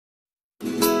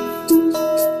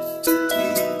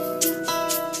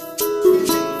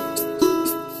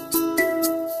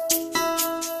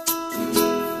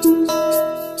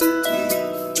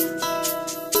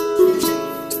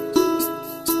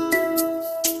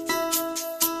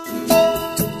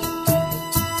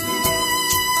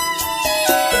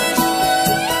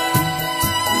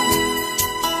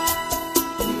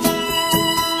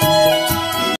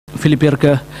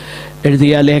ഫിലിപ്പിയർക്ക്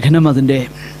എഴുതിയ ലേഖനം അതിൻ്റെ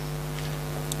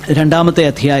 2-ാമത്തെ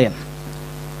അധ്യായം,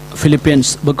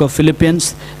 Philippians, book of Philippians,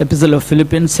 episode of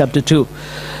Philippians chapter 2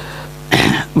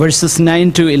 versus 9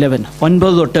 to 11,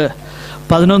 9 തൊട്ട്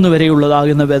 11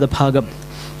 വരെയുള്ളതാകുന്ന വേദഭാഗം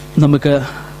നമുക്ക്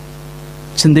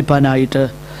ചിന്തിപ്പാനായിട്ട്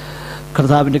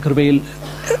കർത്താവിൻ്റെ കൃപയിൽ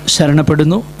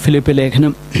ശരണപ്പെടുന്നു. ഫിലിപ്പി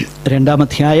ലേഖനം 2-ാം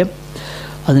അധ്യായം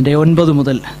അതിൻ്റെ 9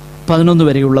 മുതൽ 11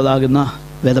 വരെയുള്ളതാകുന്ന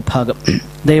വേദഭാഗം.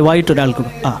 ദയവായിട്ടൊരാൾക്കും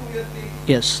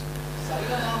യെസ്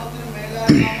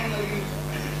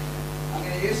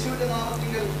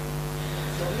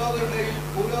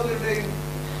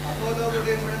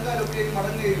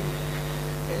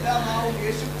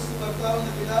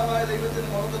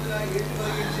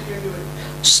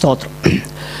സ്തോത്രം.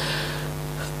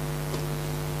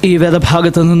 ഈ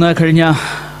വേദഭാഗത്ത് നിന്ന്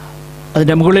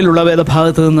അതിൻ്റെ മുകളിലുള്ള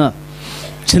വേദഭാഗത്ത് നിന്ന്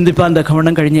ചിന്തിപ്പാൻ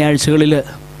തക്കവണ്ണം കഴിഞ്ഞ ആഴ്ചകളിൽ,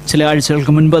 ചില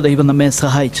ആഴ്ചകൾക്ക് മുൻപ് ദൈവം നമ്മെ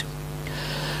സഹായിച്ചു.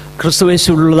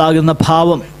 ക്രിസ്തുയേശുവിലുള്ളതാകുന്ന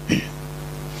ഭാവം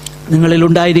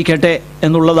നിങ്ങളിലുണ്ടായിരിക്കട്ടെ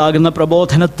എന്നുള്ളതാകുന്ന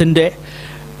പ്രബോധനത്തിൻ്റെ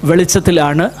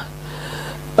വെളിച്ചത്തിലാണ്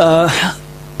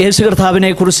യേശു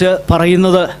കർത്താവിനെക്കുറിച്ച്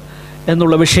പറയുന്നത്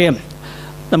എന്നുള്ള വിഷയം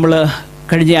നമ്മൾ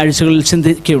കഴിഞ്ഞ ആഴ്ചകളിൽ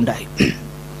ചിന്തിക്കുകയുണ്ടായി.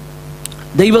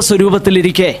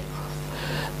 ദൈവസ്വരൂപത്തിലിരിക്കെ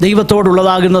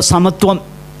ദൈവത്തോടുള്ളതാകുന്ന സമത്വം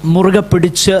മുറുകെ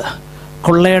പിടിച്ച്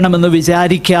കൊള്ളണമെന്ന്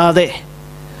വിചാരിക്കാതെ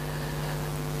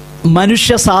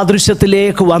മനുഷ്യ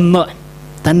സാദൃശ്യത്തിലേക്ക് വന്ന്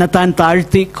തന്നെത്താൻ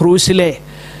താഴ്ത്തി ക്രൂശിലെ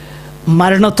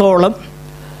മരണത്തോളം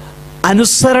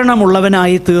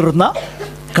അനുസരണമുള്ളവനായി തീർന്ന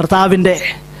കർത്താവിൻ്റെ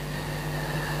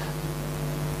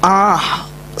ആ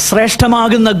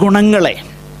ശ്രേഷ്ഠമാകുന്ന ഗുണങ്ങളെ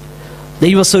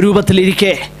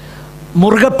ദൈവസ്വരൂപത്തിലിരിക്കെ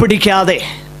മുറുകെ പിടിക്കാതെ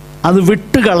അത്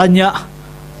വിട്ടുകളഞ്ഞ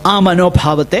ആ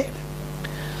മനോഭാവത്തെ,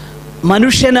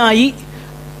 മനുഷ്യനായി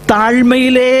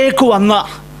താഴ്മയിലേക്ക് വന്ന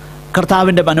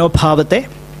കർത്താവിൻ്റെ മനോഭാവത്തെ,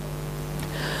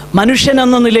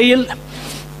 മനുഷ്യനെന്ന നിലയിൽ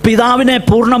പിതാവിനെ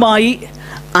പൂർണ്ണമായി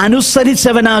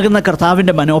അനുസരിച്ചവനാകുന്ന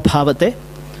കർത്താവിൻ്റെ മനോഭാവത്തെ,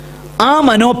 ആ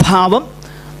മനോഭാവം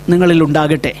നിങ്ങളിൽ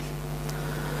ഉണ്ടാകട്ടെ.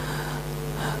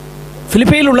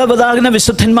 ഫിലിപ്പിയിലുള്ളതാകുന്ന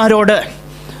വിശുദ്ധന്മാരോട്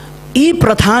ഈ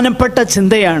പ്രധാനപ്പെട്ട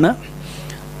ചിന്തയാണ്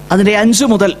അതിൻ്റെ 5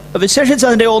 മുതൽ, വിശേഷിച്ച്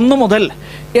അതിൻ്റെ 1 മുതൽ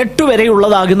 8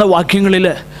 വരെയുള്ളതാകുന്ന വാക്യങ്ങളിൽ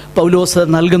പൗലോസ്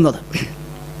നൽകുന്നത്.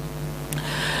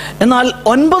 എന്നാൽ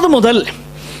 9 മുതൽ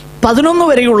 11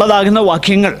 വരെയുള്ളതാകുന്ന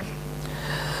വാക്യങ്ങൾ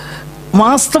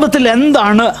വാസ്തവത്തിൽ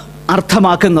എന്താണ്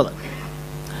അർത്ഥമാക്കുന്നത്?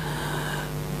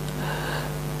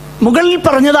 മുകളിൽ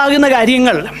പറഞ്ഞതാകുന്ന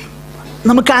കാര്യങ്ങൾ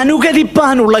നമുക്ക്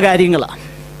അനുകരിപ്പാനുള്ള കാര്യങ്ങളാണ്,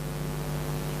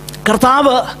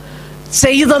 കർത്താവ്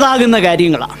ചെയ്തതാകുന്ന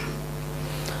കാര്യങ്ങളാണ്.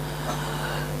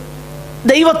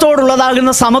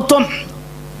 ദൈവത്തോടുള്ളതാകുന്ന സമത്വം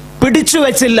പിടിച്ചു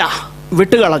വച്ചില്ല,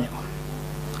 വിട്ടുകളഞ്ഞു.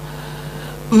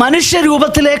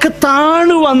 മനുഷ്യരൂപത്തിലേക്ക്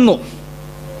താണു വന്നു,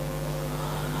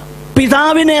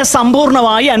 പിതാവിനെ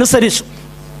സമ്പൂർണമായി അനുസരിച്ചു.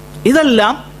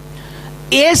 ഇതെല്ലാം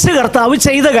യേശു കർത്താവ്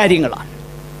ചെയ്ത കാര്യങ്ങളാണ്.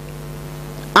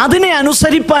 അതിനെ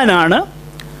അനുസരിപ്പാനാണ്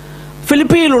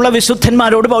ഫിലിപ്പിയിലുള്ള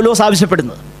വിശുദ്ധന്മാരോട് പൗലോസ്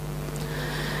ആവശ്യപ്പെടുന്നത്.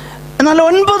 എന്നാൽ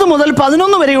 9 മുതൽ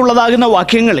 11 വരെയുള്ളതാകുന്ന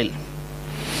വാക്യങ്ങളിൽ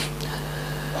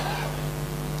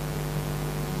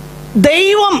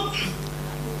ദൈവം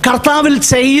കർത്താവിൽ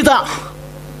ചെയ്ത,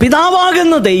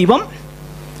 പിതാവാകുന്ന ദൈവം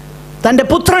തൻ്റെ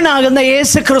പുത്രനാകുന്ന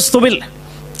യേശു ക്രിസ്തുവിൽ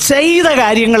ചെയ്ത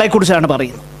കാര്യങ്ങളെക്കുറിച്ചാണ്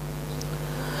പറയുന്നത്.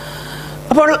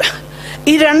 അപ്പോൾ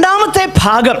ഈ 2-ാമത്തെ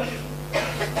ഭാഗം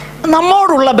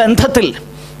നമ്മോടുള്ള ബന്ധത്തിൽ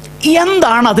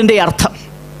എന്താണ് അതിൻ്റെ അർത്ഥം?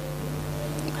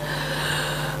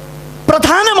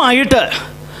 പ്രധാനമായിട്ട്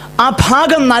ആ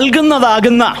ഭാഗം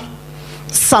നൽകുന്നതാകുന്ന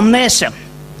സന്ദേശം,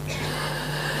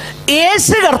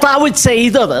 യേശു കർത്താവ്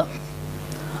ചെയ്തത്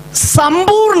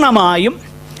സമ്പൂർണമായും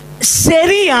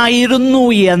ശരിയായിരുന്നു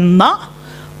എന്ന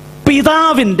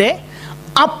പിതാവിൻ്റെ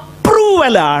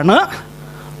അപ്രൂവലാണ്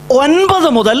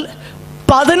 9 മുതൽ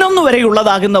 11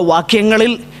 വരെയുള്ളതാകുന്ന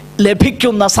വാക്യങ്ങളിൽ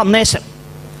ലഭിക്കുന്ന സന്ദേശം.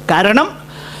 കാരണം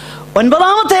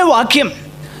 9-ാമത്തെ വാക്യം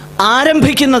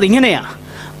ആരംഭിക്കുന്നത് ഇങ്ങനെയാണ്: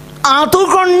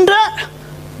 അതുകൊണ്ട്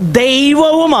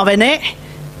ദൈവവും അവനെ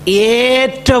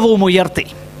ഏറ്റവും ഉയർത്തി.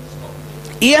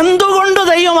 എന്തുകൊണ്ട്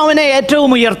ദൈവം അവനെ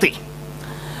ഏറ്റവും ഉയർത്തി?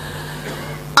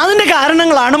 അതിൻ്റെ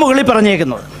കാരണങ്ങളാണ് മുകളിൽ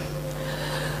പറഞ്ഞേക്കുന്നത്.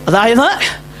 അതായത്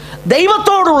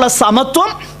ദൈവത്തോടുള്ള സമത്വം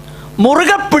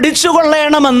മുറുകെ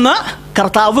പിടിച്ചുകൊള്ളണമെന്ന്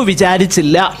കർത്താവ്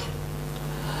വിചാരിച്ചില്ല.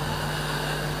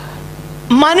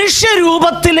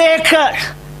 മനുഷ്യരൂപത്തിലേക്ക്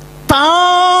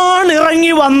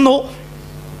താണിറങ്ങി വന്നു,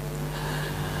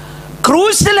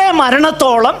 ക്രൂശിലെ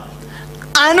മരണത്തോളം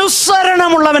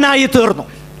അനുസരണമുള്ളവനായി തീർന്നു.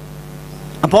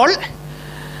 അപ്പോൾ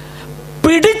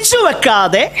പിടിച്ചു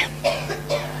വെക്കാതെ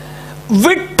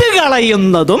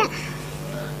വിട്ടുകളയുന്നതും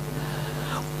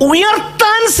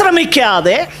ഉയർത്താൻ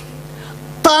ശ്രമിക്കാതെ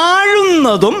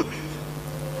താഴുന്നതും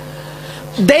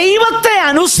ദൈവത്തെ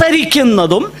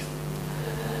അനുസരിക്കുന്നതും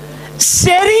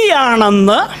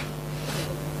ശരിയാണെന്ന്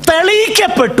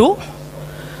തെളിയിക്കപ്പെട്ടു.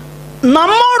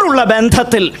 നമ്മോടുള്ള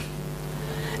ബന്ധത്തിൽ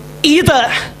ഇത്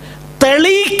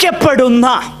തെളിയിക്കപ്പെടുന്ന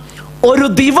ഒരു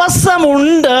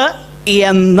ദിവസമുണ്ട്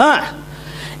എന്ന്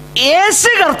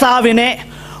യേശു കർത്താവിനെ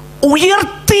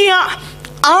ഉയർത്തിയ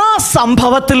ആ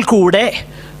സംഭവത്തിൽ കൂടെ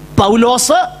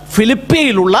പൗലോസ്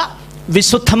ഫിലിപ്പിയിലുള്ള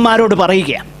വിശുദ്ധന്മാരോട്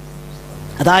പറയുകയാണ്.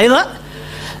 അതായത്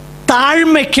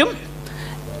താഴ്മയ്ക്കും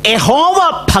യഹോവ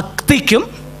ഭക്തിക്കും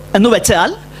എന്ന് വെച്ചാൽ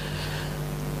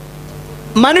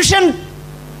മനുഷ്യൻ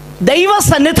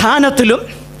ദൈവസന്നിധാനത്തിലും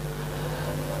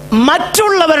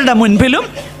മറ്റുള്ളവരുടെ മുൻപിലും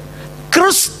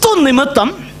ക്രിസ്തു നിമിത്തം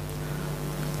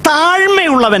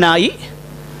താഴ്മയുള്ളവനായി,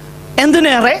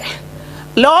 എന്തിനേറെ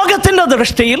ലോകത്തിൻ്റെ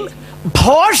ദൃഷ്ടിയിൽ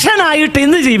ഭോഷനായിട്ട്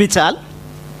ഇന്ന് ജീവിച്ചാൽ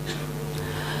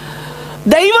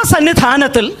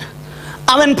ദൈവസന്നിധാനത്തിൽ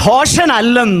അവൻ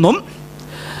ഭോഷനല്ലെന്നും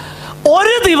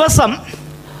ഒരു ദിവസം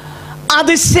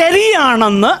അത്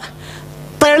ശരിയാണെന്ന്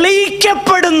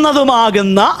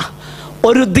തെളിയിക്കപ്പെടുന്നതുമാകുന്ന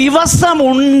ഒരു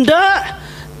ദിവസമുണ്ട്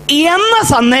എന്ന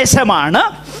സന്ദേശമാണ്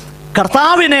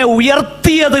കർത്താവിനെ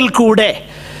ഉയർത്തിയതിൽ കൂടെ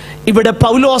ഇവിടെ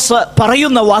പൗലോസ്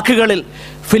പറയുന്ന വാക്കുകളിൽ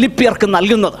ഫിലിപ്പിയർക്ക്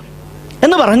നൽകുന്നത്.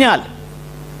 എന്ന് പറഞ്ഞാൽ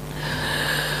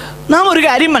നാം ഒരു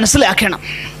കാര്യം മനസ്സിലാക്കണം.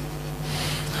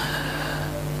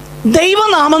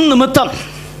 ദൈവനാമം നിമിത്തം,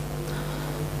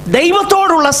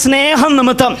 ദൈവത്തോടുള്ള സ്നേഹം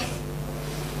നിമിത്തം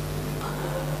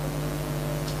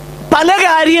പല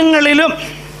കാര്യങ്ങളിലും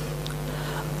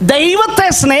ദൈവത്തെ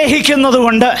സ്നേഹിക്കുന്നത്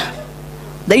കൊണ്ട്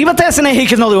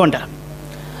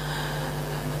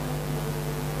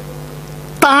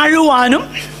താഴുവാനും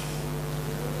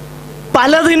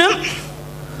പലതിനും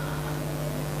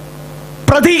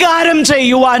പ്രതികാരം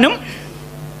ചെയ്യുവാനും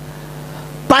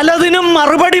പലതിനും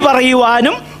മറുപടി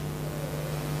പറയുവാനും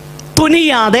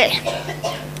തുനിയാതെ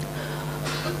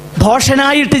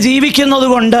ഭോഷനായിട്ട് ജീവിക്കുന്നത്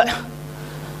കൊണ്ട്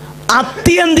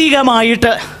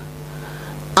ആത്യന്തികമായിട്ട്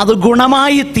അത്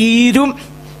ഗുണമായി തീരും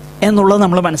എന്നുള്ളത്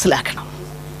നമ്മൾ മനസ്സിലാക്കണം.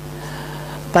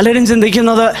 പലരും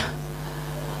ചിന്തിക്കുന്നത്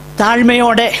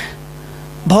താഴ്മയോടെ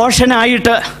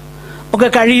ഭോഷനായിട്ട് ഒക്കെ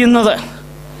കഴിയുന്നത്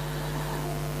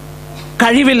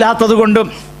കഴിവില്ലാത്തത് കൊണ്ടും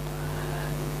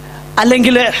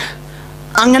അല്ലെങ്കിൽ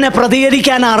അങ്ങനെ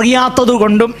പ്രതികരിക്കാൻ അറിയാത്തത്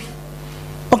കൊണ്ടും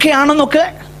ഒക്കെയാണെന്നൊക്കെ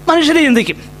മനുഷ്യർ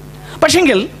ചിന്തിക്കും.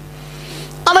 പക്ഷെങ്കിൽ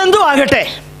അതെന്തോ ആകട്ടെ,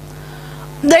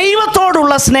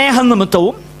 ദൈവത്തോടുള്ള സ്നേഹം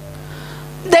നിമിത്തവും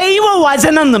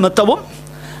ദൈവവചന നിമിത്തവും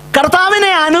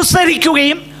കർത്താവിനെ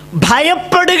അനുസരിക്കുകയും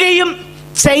ഭയപ്പെടുകയും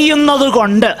ചെയ്യുന്നത്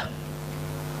കൊണ്ട്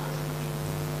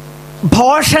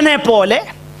ഭോഷനെ പോലെ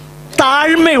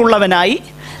താഴ്മയുള്ളവനായി,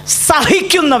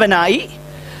 സഹിക്കുന്നവനായി,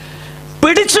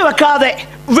 പിടിച്ചു വെക്കാതെ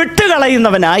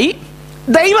വിട്ടുകളയുന്നവനായി,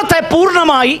 ദൈവത്തെ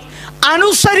പൂർണ്ണമായി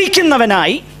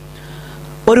അനുസരിക്കുന്നവനായി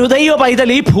ഒരു ദൈവ പൈതൽ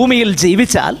ഈ ഭൂമിയിൽ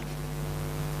ജീവിച്ചാൽ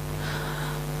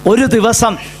ഒരു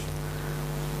ദിവസം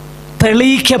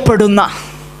തെളിയിക്കപ്പെടുന്ന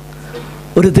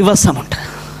ഒരു ദിവസമുണ്ട്.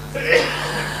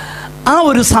 ആ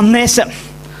ഒരു സന്ദേശം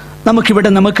നമുക്ക്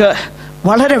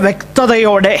വളരെ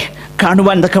വ്യക്തതയോടെ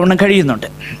കാണുവാൻ തക്കവണ്ണം കഴിയുന്നുണ്ട്.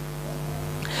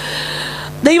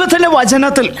 ദൈവത്തിൻ്റെ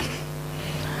വചനത്തിൽ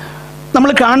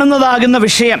നമ്മൾ കാണുന്നതാകുന്ന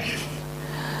വിഷയം,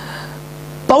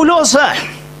 പൗലോസ്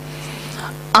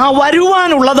ആ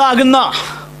വരുവാനുള്ളതാകുന്ന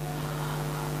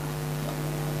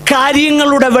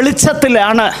കാര്യങ്ങളുടെ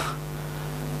വെളിച്ചത്തിലാണ്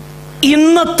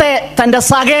ഇന്നത്തെ തൻ്റെ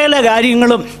സകല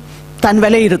കാര്യങ്ങളും താൻ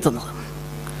വിലയിരുത്തുന്നത്.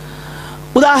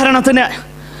 ഉദാഹരണത്തിന്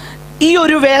ഈ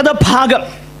ഒരു വേദഭാഗം,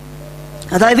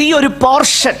 അതായത് ഈ ഒരു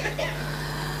പോർഷൻ,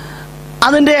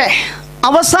 അതിൻ്റെ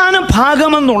അവസാന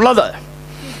ഭാഗമെന്നുള്ളത്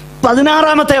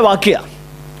 16-ാമത്തെ വാക്യം.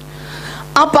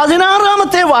 ആ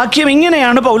 16-ാമത്തെ വാക്യം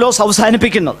ഇങ്ങനെയാണ് പൗലോസ്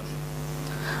അവസാനിപ്പിക്കുന്നത്: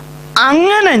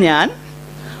 അങ്ങനെ ഞാൻ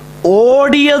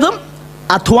ഓടിയതും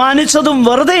അധ്വാനിച്ചതും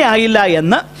വെറുതെ ആയില്ല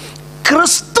എന്ന്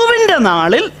ക്രിസ്തുവിൻ്റെ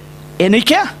നാളിൽ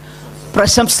എനിക്ക്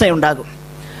പ്രശംസയുണ്ടാകും.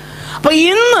 അപ്പം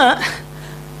ഇന്ന്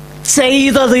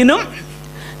ചെയ്തതിനും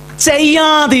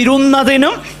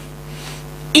ചെയ്യാതിരുന്നതിനും,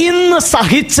 ഇന്ന്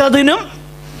സഹിച്ചതിനും,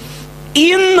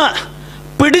 ഇന്ന്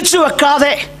പിടിച്ചു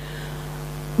വെക്കാതെ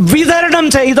വിതരണം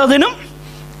ചെയ്തതിനും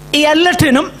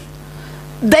എല്ലാറ്റിനും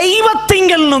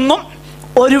ദൈവത്തിങ്കിൽ നിന്നും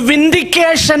ഒരു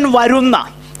വിൻഡിക്കേഷൻ വരുന്ന,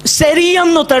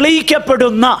 ശരിയെന്ന്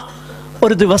തെളിയിക്കപ്പെടുന്ന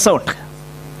ഒരു ദിവസമുണ്ട്.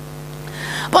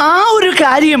 അപ്പം ആ ഒരു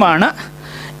കാര്യമാണ്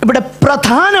ഇവിടെ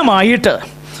പ്രധാനമായിട്ട്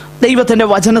ദൈവത്തിൻ്റെ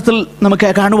വചനത്തിൽ നമുക്ക്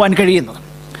കാണുവാൻ കഴിയുന്നത്.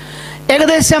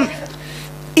 ഏകദേശം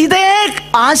ഇതേ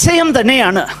ആശയം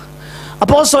തന്നെയാണ്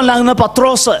അപ്പോസ്തലനാകുന്ന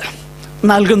പത്രോസ്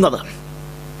നൽകുന്നത്.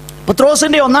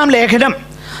 പത്രോസിൻ്റെ 1-ാം ലേഖനം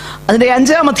അതിൻ്റെ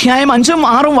 5-ാം അധ്യായം 5ഉം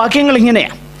 6ഉം വാക്യങ്ങൾ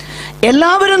ഇങ്ങനെയാണ്: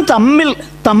 എല്ലാവരും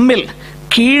തമ്മിൽ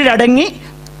കീഴടങ്ങി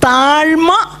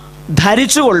താഴ്മ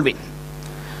ധരിച്ചുകൊള്ളുവിൻ.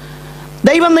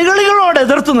 ദൈവം നിഗളികളോട്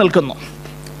എതിർത്ത് നിൽക്കുന്നു,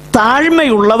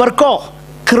 താഴ്മയുള്ളവർക്കോ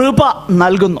കൃപ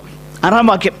നൽകുന്നു. 6-ാം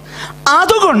വാക്യം,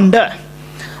 അതുകൊണ്ട്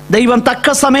ദൈവം തക്ക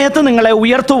സമയത്ത് നിങ്ങളെ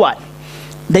ഉയർത്തുവാൻ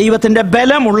ദൈവത്തിൻ്റെ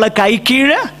ബലമുള്ള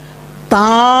കൈക്കീഴ്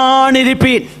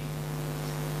താണിരിപ്പീൻ.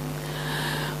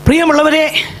 പ്രിയമുള്ളവരെ,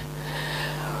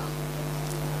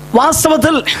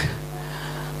 വാസ്തവത്തിൽ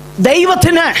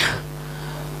ദൈവത്തിന്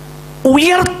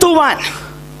ഉയർത്തുവാൻ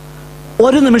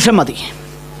ഒരു നിമിഷം മതി,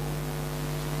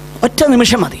 ഒറ്റ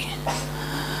നിമിഷം മതി.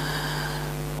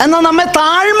 എന്നാൽ നമ്മെ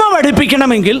താഴ്മ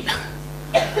പഠിപ്പിക്കണമെങ്കിൽ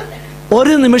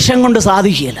ഒരു നിമിഷം കൊണ്ട്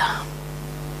സാധിക്കുകയില്ല.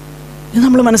 ഇത്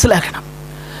നമ്മൾ മനസ്സിലാക്കണം.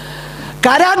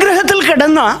 കാരാഗ്രഹത്തിൽ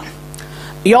കിടന്ന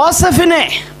യോസഫിനെ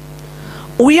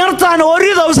ഉയർത്താൻ ഒരു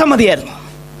ദിവസം മതിയായിരുന്നു.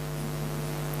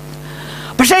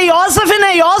 പക്ഷെ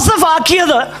യോസഫിനെ യോസഫ്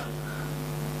ആക്കിയത്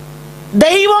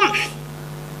ദൈവം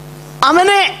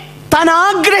അവനെ താൻ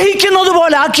ആഗ്രഹിക്കുന്നത്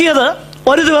പോലെ ആക്കിയത്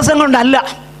ഒരു ദിവസം കൊണ്ടല്ല,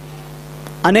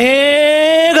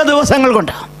 അനേക ദിവസങ്ങൾ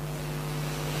കൊണ്ടാണ്.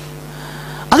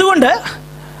 അതുകൊണ്ട്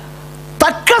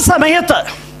തക്ക സമയത്ത്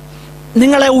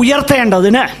നിങ്ങളെ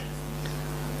ഉയർത്തേണ്ടതിന്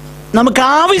നമുക്ക്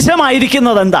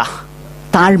ആവശ്യമായിരിക്കുന്നത് എന്താ?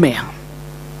 താഴ്മയാണ്.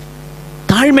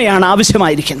 താഴ്മയാണ്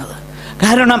ആവശ്യമായിരിക്കുന്നത്.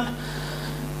 കാരണം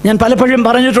ഞാൻ പലപ്പോഴും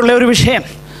പറഞ്ഞിട്ടുള്ള ഒരു വിഷയം,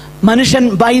 മനുഷ്യൻ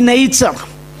ബൈ നേച്ചർ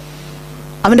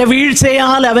അവൻ്റെ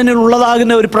വീഴ്ചയാൽ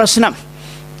അവനുള്ളതാകുന്ന ഒരു പ്രശ്നം,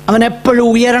 അവനെപ്പോഴും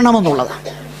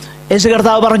ഉയരണമെന്നുള്ളതാണ്. യേശു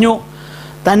കർത്താവ് പറഞ്ഞു,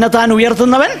 തന്നെത്താൻ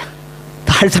ഉയർത്തുന്നവൻ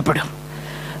താഴ്ത്തപ്പെടും,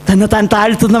 തന്നെത്താൻ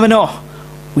താഴ്ത്തുന്നവനോ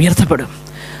ഉയർത്തപ്പെടും.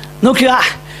 നോക്കുക,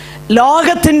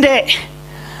 ലോകത്തിൻ്റെ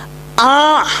ആ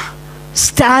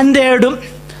സ്റ്റാൻഡേർഡും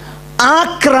ആ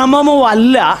ക്രമവും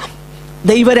അല്ല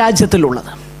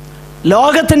ദൈവരാജ്യത്തിലുള്ളത്.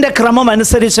 ലോകത്തിൻ്റെ ക്രമം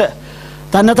അനുസരിച്ച്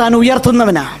തന്നെത്താൻ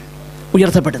ഉയർത്തുന്നവനാണ്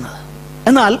ഉയർത്തപ്പെടുന്നത്.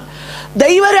 എന്നാൽ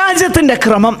ദൈവരാജ്യത്തിൻ്റെ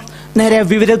ക്രമം നേരെ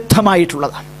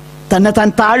വിരുദ്ധമായിട്ടുള്ളതാണ്. തന്നെത്താൻ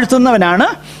താഴ്ത്തുന്നവനാണ്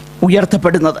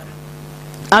ഉയർത്തപ്പെടുന്നത്.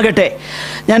 ആകട്ടെ,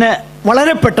 ഞാൻ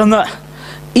വളരെ പെട്ടെന്ന്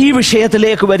ഈ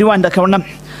വിഷയത്തിലേക്ക് വരുവാൻ തക്കവണ്ണം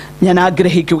ഞാൻ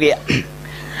ആഗ്രഹിക്കുകയാണ്.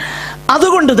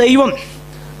 അതുകൊണ്ട് ദൈവം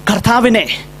കർത്താവിനെ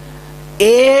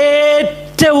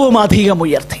ഏറ്റവും അധികം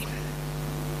ഉയർത്തി.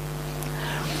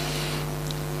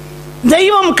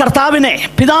 ദൈവം കർത്താവിനെ,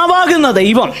 പിതാവാകുന്ന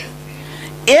ദൈവം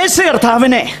യേശു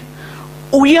കർത്താവിനെ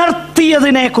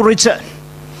ഉയർത്തിയതിനെ കുറിച്ച്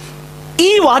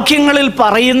ഈ വാക്യങ്ങളിൽ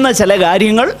പറയുന്ന ചില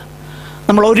കാര്യങ്ങൾ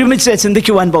നമ്മൾ ഒരുമിച്ച്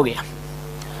ചിന്തിക്കുവാൻ പോകുകയാണ്.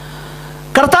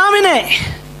 കർത്താവിനെ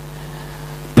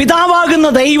പിതാവാകുന്ന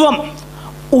ദൈവം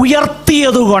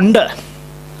ഉയർത്തിയതുകൊണ്ട്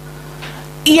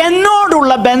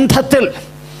എന്നോടുള്ള ബന്ധത്തിൽ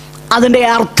അതിൻ്റെ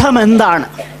അർത്ഥം എന്താണ്?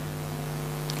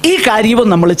 ഈ കാര്യവും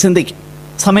നമ്മൾ ചിന്തിക്കും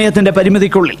സമയത്തിൻ്റെ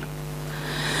പരിമിതിക്കുള്ളിൽ.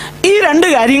 ഈ രണ്ട്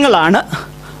കാര്യങ്ങളാണ്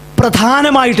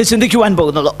പ്രധാനമായിട്ട് ചിന്തിക്കുവാൻ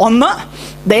പോകുന്നത്. ഒന്ന്,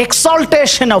 ദ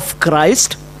എക്സോൾട്ടേഷൻ ഓഫ്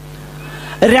ക്രൈസ്റ്റ്.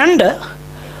 രണ്ട്,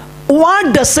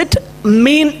 what does it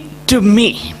mean to me?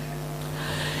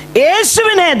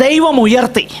 യേശുവിനെ ദൈവം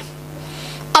ഉയർത്തി,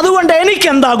 അതുകൊണ്ട്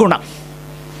എനിക്കെന്താ ഗുണം?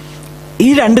 ഈ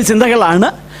രണ്ട് ചിന്തകളാണ്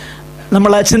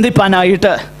നമ്മൾ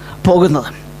ചിന്തിപ്പാനായിട്ട് പോകുന്നത്.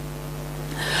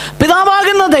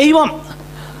 പിതാവാകുന്ന ദൈവം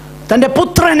തൻ്റെ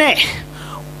പുത്രനെ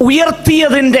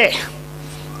ഉയർത്തിയതിൻ്റെ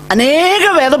അനേക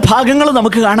വേദഭാഗങ്ങൾ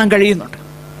നമുക്ക് കാണാൻ കഴിയുന്നുണ്ട്.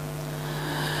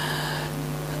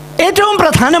 ഏറ്റവും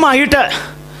പ്രധാനമായിട്ട്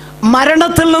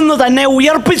മരണത്തിൽ നിന്ന് തന്നെ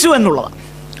ഉയർപ്പിച്ചു എന്നുള്ളതാണ്.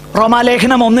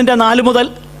 റോമാലേഖനം 1:4 മുതൽ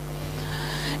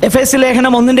എഫേസ്യ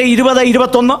ലേഖനം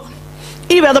 1:20-21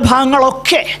 ഈ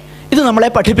വേദഭാഗങ്ങളൊക്കെ ഇത് നമ്മളെ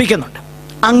പഠിപ്പിക്കുന്നുണ്ട്.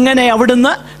 അങ്ങനെ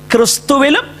അവിടുന്ന്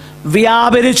ക്രിസ്തുവിലും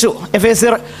വ്യാപരിച്ചു.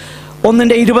 എഫേസ്യർ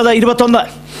 1:20-21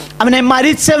 അവനെ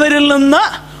മരിച്ചവരിൽ നിന്ന്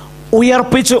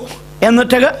ഉയർപ്പിച്ചു,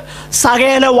 എന്നിട്ട്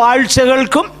സകല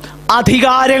വാഴ്ചകൾക്കും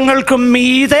അധികാരങ്ങൾക്കും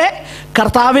മീതെ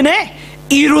കർത്താവിനെ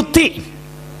ഇരുത്തി.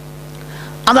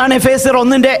 അതാണ് എഫേസ്യർ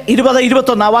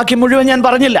 1:20-21. ആ വാക്യം മുഴുവൻ ഞാൻ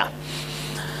പറഞ്ഞില്ല.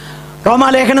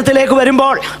 റോമാലേഖനത്തിലേക്ക്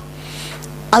വരുമ്പോൾ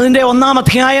അതിൻ്റെ 1-ാം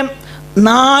അധ്യായം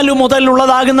 4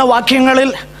 മുതലുള്ളതാകുന്ന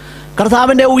വാക്യങ്ങളിൽ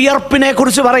കർത്താവിൻ്റെ ഉയർപ്പിനെ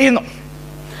കുറിച്ച് പറയുന്നു.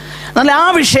 എന്നാൽ ആ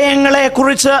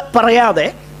വിഷയങ്ങളെക്കുറിച്ച് പറയാതെ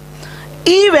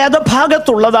ഈ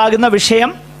വേദഭാഗത്തുള്ളതാകുന്ന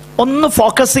വിഷയം ഒന്ന്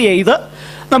ഫോക്കസ് ചെയ്ത്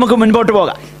നമുക്ക് മുൻപോട്ട്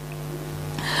പോകാം.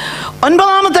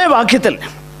 9-ാമത്തെ വാക്യത്തിൽ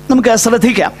നമുക്ക്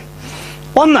ശ്രദ്ധിക്കാം.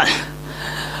 1,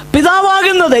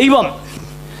 പിതാവാകുന്ന ദൈവം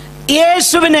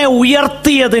യേശുവിനെ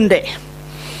ഉയർത്തിയതിൻ്റെ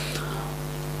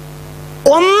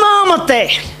ഒന്നാമത്തെ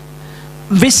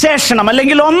വിശേഷണം,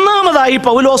 അല്ലെങ്കിൽ ഒന്നാമതായി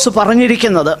പൗലോസ്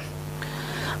പറഞ്ഞിരിക്കുന്നത്,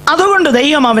 അതുകൊണ്ട്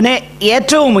ദൈവം അവനെ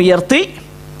ഏറ്റവും ഉയർത്തി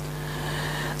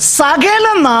സകല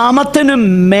നാമത്തിനും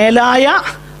മേലായ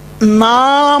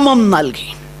നാമം നൽകി.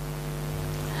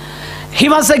 He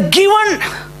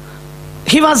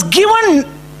was given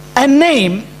a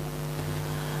name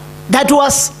that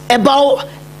was above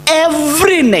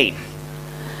every name.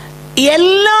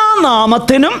 എല്ലാ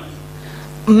നാമത്തിനും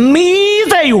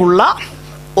മീതെയുള്ള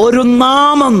ഒരു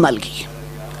നാമം നൽകി.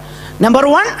 നമ്പർ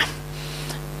 1,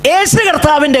 യേശു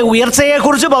കർത്താവിൻ്റെ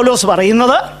ഉയർച്ചയെക്കുറിച്ച് പൗലോസ്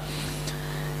പറയുന്നത്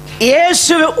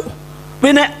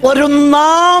യേശുവിന് ഒരു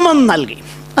നാമം നൽകി.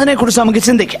 അതിനെക്കുറിച്ച് നമുക്ക്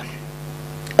ചിന്തിക്കാം.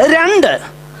 2,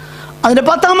 അതിൻ്റെ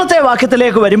 10-ാമത്തെ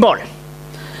വാക്യത്തിലേക്ക് വരുമ്പോൾ,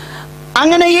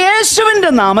 അങ്ങനെ യേശുവിൻ്റെ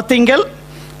നാമത്തിങ്കൽ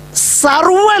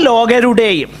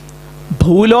സർവ്വലോകരുടെയും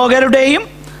ഭൂലോകരുടെയും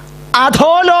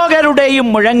അധോലോകരുടെയും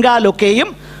മുഴങ്കാലൊക്കെയും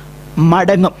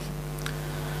മടങ്ങും.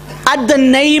 At the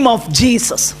name of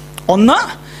Jesus. 1,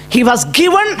 he was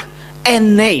given A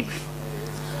name.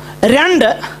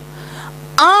 2,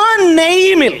 ആ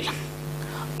നെയിമിൽ,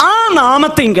 ആ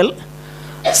നാമത്തിങ്കൽ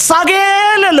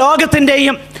സകല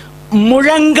ലോകത്തിൻ്റെയും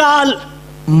മുഴങ്കാൽ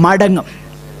മടങ്ങും.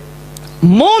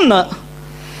 3,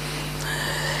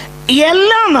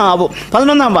 എല്ലാ നാവും,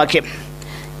 11-ാം വാക്യം,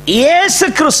 യേശു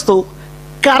ക്രിസ്തു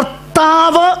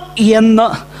കർത്താവ് എന്ന്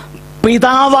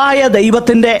പിതാവായ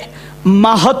ദൈവത്തിൻ്റെ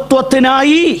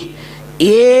മഹത്വത്തിനായി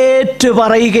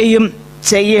ഏറ്റുപറയുകയും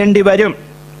ചെയ്യേണ്ടി വരും.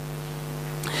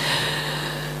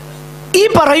 ഈ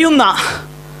പറയുന്ന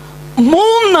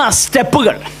 3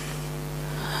 സ്റ്റെപ്പുകൾ,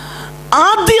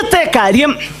 ആദ്യത്തെ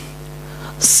കാര്യം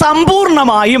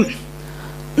സമ്പൂർണമായും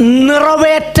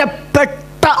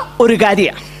നിറവേറ്റപ്പെട്ട ഒരു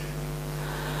കാര്യമാണ്.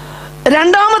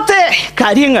 2-ാമത്തെ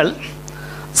കാര്യങ്ങൾ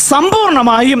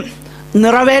സമ്പൂർണമായും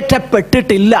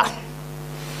നിറവേറ്റപ്പെട്ടിട്ടില്ല.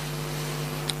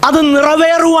 അത്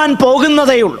നിറവേറുവാൻ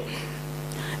പോകുന്നതേയുള്ളൂ.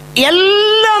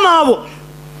 എല്ലാ നാവും,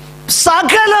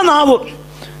 സകല നാവും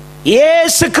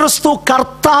യേശു ക്രിസ്തു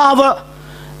കർത്താവ്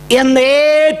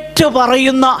എന്നേറ്റു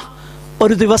പറയുന്ന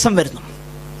ഒരു ദിവസം വരുന്നു.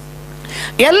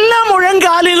 എല്ലാ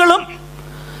മുഴങ്കാലുകളും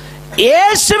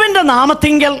യേശുവിൻ്റെ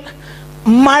നാമത്തിങ്കൽ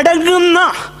മടങ്ങുന്ന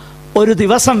ഒരു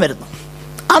ദിവസം വരുന്നു.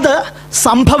 അത്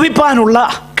സംഭവിപ്പാനുള്ള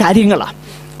കാര്യങ്ങളാണ്.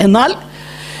 എന്നാൽ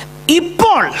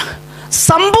ഇപ്പോൾ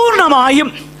സമ്പൂർണമായും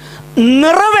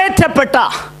നിറവേറ്റപ്പെട്ട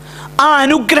ആ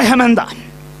അനുഗ്രഹം എന്താ?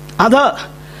 അത്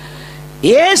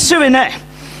യേശുവിന്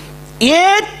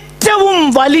ഏറ്റവും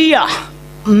വലിയ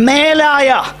മേലായ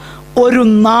ഒരു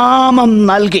നാമം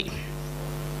നൽകി.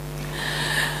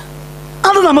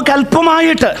 അത് നമുക്ക്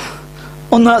അല്പമായിട്ട്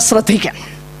ഒന്ന് ശ്രദ്ധിക്കാം.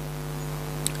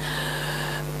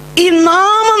 ഈ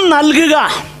നാമം നൽകുക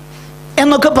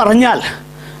എന്നൊക്കെ പറഞ്ഞാൽ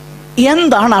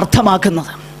എന്താണ്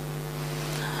അർത്ഥമാക്കുന്നത്?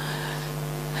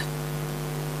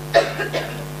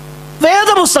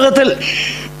 വേദപുസ്തകത്തിൽ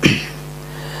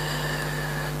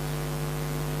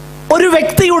ഒരു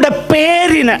വ്യക്തിയുടെ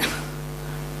പേരിന്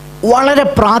വളരെ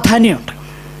പ്രാധാന്യമുണ്ട്.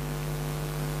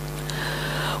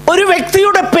 ഒരു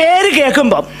വ്യക്തിയുടെ പേര്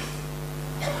കേൾക്കുമ്പം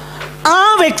ആ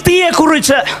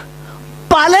വ്യക്തിയെക്കുറിച്ച്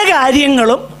പല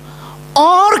കാര്യങ്ങളും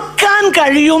ഓർക്കാൻ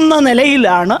കഴിയുന്ന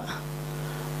നിലയിലാണ്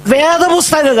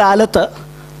വേദപുസ്തക കാലത്ത്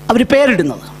അവർ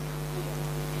പേരിടുന്നത്.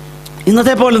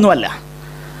 ഇന്നത്തെ പോലൊന്നുമല്ല.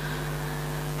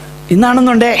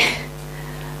 ഇന്നാണെന്നുണ്ടേ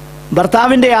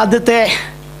ഭർത്താവിൻ്റെ ആദ്യത്തെ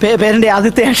പേരിൻ്റെ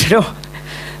ആദ്യത്തെ അക്ഷരവും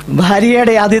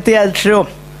ഭാര്യയുടെ ആദ്യത്തെ അക്ഷരവും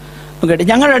ഒക്കെ.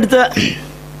 ഞങ്ങളുടെ അടുത്ത്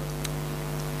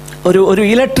ഒരു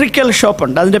ഇലക്ട്രിക്കൽ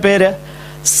ഷോപ്പുണ്ട്. അതിൻ്റെ പേര്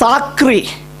സാക്രി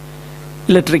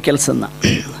ഇലക്ട്രിക്കൽസ് എന്ന്.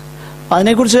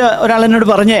 അതിനെക്കുറിച്ച് ഒരാൾ എന്നോട്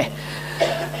പറഞ്ഞേ,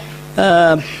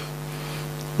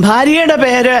 ഭാര്യയുടെ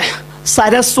പേര്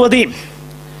സരസ്വതി,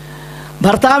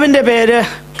 ഭർത്താവിൻ്റെ പേര്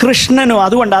കൃഷ്ണനും,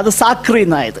 അതുകൊണ്ട് അത് സാക്രി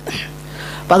എന്നായത്.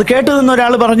 അപ്പം അത് കേട്ടു നിന്ന്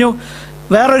ഒരാൾ പറഞ്ഞു,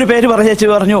 വേറൊരു പേര്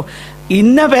പറഞ്ഞു,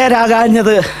 ഇന്ന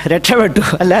പേരാകാഞ്ഞത് രക്ഷപ്പെട്ടു,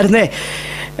 അല്ലായിരുന്നേ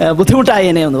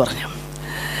ബുദ്ധിമുട്ടായേനെ എന്ന് പറഞ്ഞു.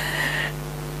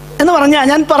 എന്ന് പറഞ്ഞാൽ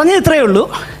ഞാൻ പറഞ്ഞത് ഇത്രയേ ഉള്ളൂ.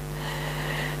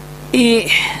 ഈ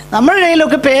നമ്മുടെ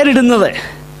കയ്യിലൊക്കെ പേരിടുന്നത്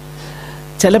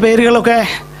ചില പേരുകളൊക്കെ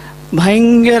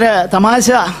ഭയങ്കര തമാശ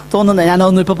തോന്നുന്നത്.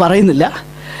 ഞാനതൊന്നും ഇപ്പോൾ പറയുന്നില്ല,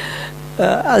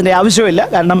 അതിൻ്റെ ആവശ്യമില്ല.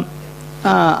 കാരണം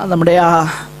നമ്മുടെ ആ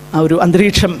ഒരു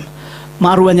അന്തരീക്ഷം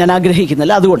മാറുവാൻ ഞാൻ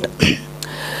ആഗ്രഹിക്കുന്നില്ല, അതുകൊണ്ട്.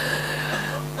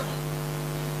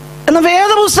 എന്നാൽ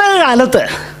വേദപുസ്തക കാലത്ത്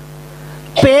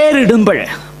പേരിടുമ്പോൾ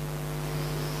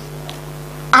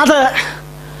അത്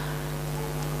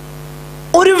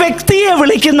ഒരു വ്യക്തിയെ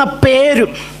വിളിക്കുന്ന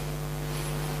പേരും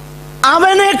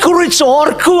അവനെക്കുറിച്ച്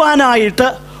ഓർക്കുവാനായിട്ട്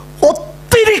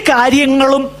ഒത്തിരി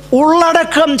കാര്യങ്ങളും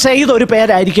ഉള്ളടക്കം ചെയ്തൊരു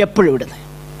പേരായിരിക്കും എപ്പോഴും ഇടുന്നത്.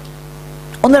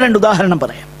 1-2 ഉദാഹരണം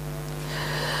പറയാം.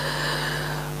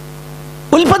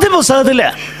 ഉൽപ്പത്തി പുസ്തകത്തിൽ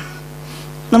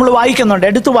നമ്മൾ വായിക്കുന്നുണ്ട്,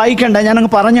 എടുത്ത് വായിക്കണ്ട,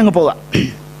 ഞാനങ്ങ് പറഞ്ഞങ്ങ് പോകാം.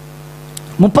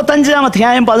 35-ാം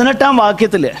അധ്യായം 18-ാം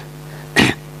വാക്യത്തിൽ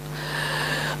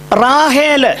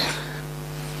റാഹേല്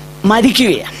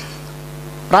മരിക്കുകയാണ്.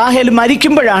 റാഹേൽ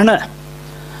മരിക്കുമ്പോഴാണ്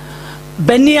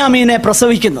ബെന്യാമീനെ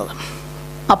പ്രസവിക്കുന്നത്.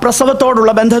 ആ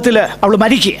പ്രസവത്തോടുള്ള ബന്ധത്തിൽ അവൾ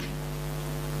മരിക്കുക.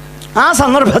 ആ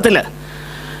സന്ദർഭത്തിൽ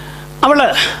അവൾ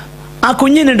ആ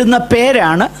കുഞ്ഞിനിടുന്ന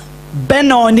പേരാണ്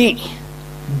ബെൻ-ഓനി.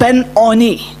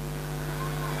 ബെൻ-ഓനി.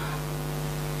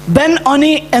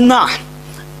 ബെൻ-ഓനി എന്ന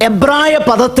എബ്രായ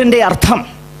പദത്തിൻ്റെ അർത്ഥം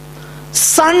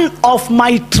son of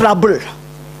my trouble.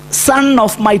 Son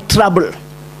of my trouble.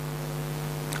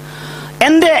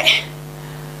 എൻ്റെ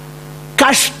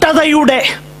കഷ്ടതയുടെ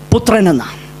പുത്രനെന്ന.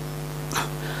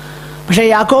 പക്ഷേ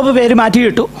യാക്കോബ് പേര്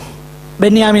മാറ്റിയിട്ടു,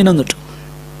 ബെന്യാമീൻ എന്നിട്ടു.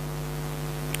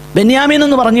 ബെന്യാമീൻ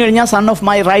എന്ന് പറഞ്ഞു കഴിഞ്ഞാൽ son of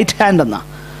my right hand എന്ന.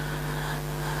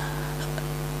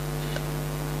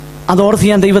 അതോർത്ത്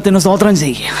ഞാൻ ദൈവത്തിന് സ്തോത്രം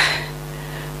ചെയ്യുക.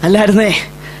 അല്ലായിരുന്നേ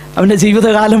അവൻ്റെ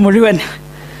ജീവിതകാലം മുഴുവൻ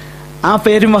ആ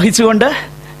പേരും വഹിച്ചുകൊണ്ട്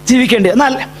ജീവിക്കേണ്ടി.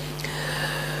 എന്നാൽ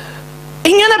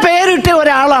ഇങ്ങനെ പേരിട്ട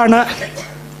ഒരാളാണ്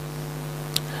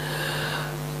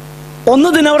 1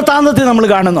 ദിനവൃത്താന്തത്തിൽ നമ്മൾ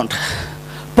കാണുന്നുണ്ട്.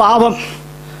 പാപം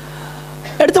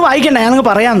എടുത്ത് വായിക്കണ്ടേ, ഞാനങ്ങ്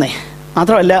പറയാമെന്നേ,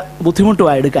 മാത്രമല്ല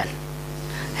ബുദ്ധിമുട്ടുമാണ് എടുക്കാൻ.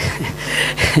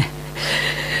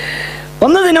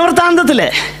 1 ദിനവൃത്താന്തത്തിൽ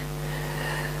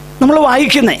നമ്മൾ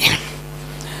വായിക്കുന്നേ,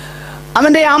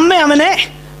 അവൻ്റെ അമ്മ അവനെ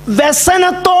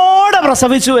വ്യസനത്തോടെ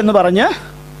പ്രസവിച്ചു എന്ന് പറഞ്ഞ്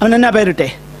അവൻ എന്നാ പേരിട്ടെ?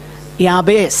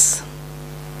 യാബേസ്.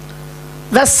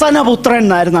 വ്യസനപുത്രൻ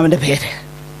എന്നായിരുന്നു അവൻ്റെ പേര്.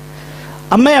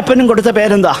 അമ്മയപ്പനും കൊടുത്ത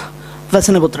പേരെന്താ?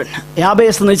 വ്യസനപുത്രൻ.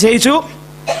 യാബേസ് നിശ്ചയിച്ചു,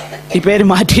 ഈ പേര്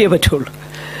മാറ്റിയേ പറ്റുള്ളൂ.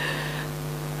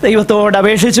 ദൈവത്തോട്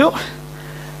അപേക്ഷിച്ചു,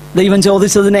 ദൈവം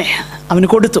ചോദിച്ചതിനെ അവന്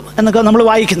കൊടുത്തു എന്നൊക്കെ നമ്മൾ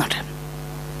വായിക്കുന്നുണ്ട്.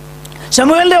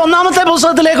 ശമൂവേലിൻ്റെ 1-ാമത്തെ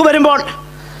പുസ്തകത്തിലേക്ക് വരുമ്പോൾ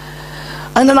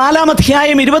അതിൻ്റെ 4-ാം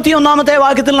അധ്യായം 21-ാമത്തെ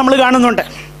വാക്യത്തിൽ നമ്മൾ കാണുന്നുണ്ട്,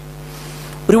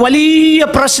 ഒരു വലിയ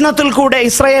പ്രശ്നത്തിൽ കൂടെ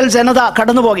ഇസ്രായേൽ ജനത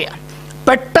കടന്നു പോകുകയാണ്.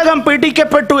 പെട്ടകം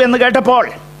പിടിക്കപ്പെട്ടു എന്ന് കേട്ടപ്പോൾ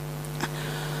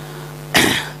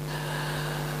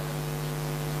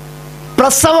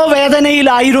പ്രസവ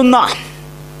വേദനയിലായിരുന്ന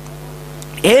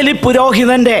ഏലി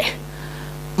പുരോഹിതൻ്റെ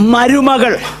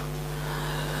മരുമകൾ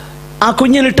ആ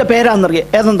കുഞ്ഞിനിട്ട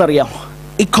ഏതെന്നറിയാമോ?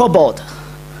 ഇഖോബോദ്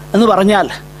എന്ന് പറഞ്ഞാൽ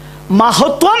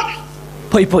മഹത്വം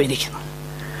പോയിരിക്കുന്നു.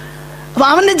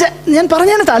 അപ്പം ഞാൻ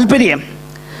പറഞ്ഞതിന് താല്പര്യം,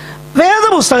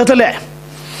 വേദപുസ്തകത്തിൽ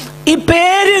ഈ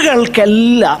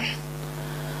പേരുകൾക്കെല്ലാം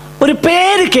ഒരു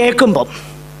പേര് കേൾക്കുമ്പം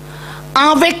ആ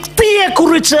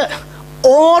വ്യക്തിയെക്കുറിച്ച്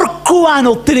ഓർക്കുവാൻ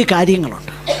ഒത്തിരി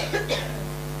കാര്യങ്ങളുണ്ട്.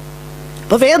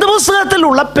 ഇപ്പൊ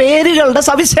വേദപുസ്തകത്തിലുള്ള പേരുകളുടെ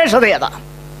സവിശേഷത ഏതാ?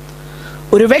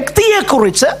 ഒരു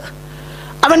വ്യക്തിയെക്കുറിച്ച്,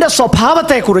 അവൻ്റെ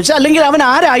സ്വഭാവത്തെക്കുറിച്ച്, അല്ലെങ്കിൽ അവൻ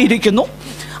ആരായിരിക്കുന്നു,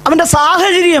 അവൻ്റെ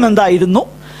സാഹചര്യം എന്തായിരുന്നു,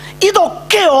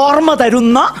 ഇതൊക്കെ ഓർമ്മ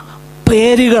തരുന്ന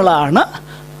പേരുകളാണ്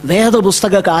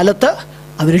വേദപുസ്തക കാലത്ത്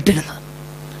അവരിട്ടിരുന്നത്.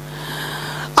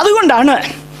 അതുകൊണ്ടാണ്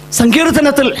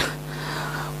സങ്കീർത്തനത്തിൽ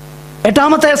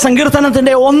 8-ാമത്തെ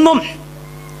സങ്കീർത്തനത്തിൻ്റെ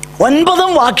 1-9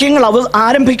 വാക്യങ്ങൾ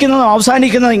ആരംഭിക്കുന്നതും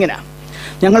അവസാനിക്കുന്നതും ഇങ്ങനെ: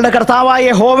 ഞങ്ങളുടെ കർത്താവായ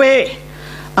യഹോവേ,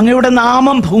 അങ്ങയുടെ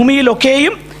നാമം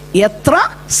ഭൂമിയിലൊക്കെയും എത്ര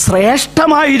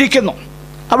ശ്രേഷ്ഠമായിരിക്കുന്നു.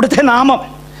 അവിടുത്തെ നാമം.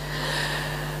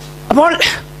 അപ്പോൾ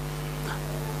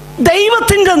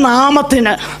ദൈവത്തിൻ്റെ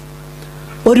നാമത്തിന്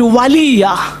ഒരു വലിയ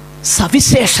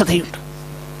സവിശേഷതയുണ്ട്.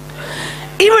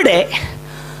 ഇവിടെ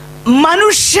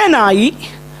മനുഷ്യനായി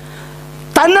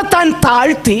തന്നെത്താൻ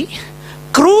താഴ്ത്തി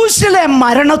ക്രൂശിലെ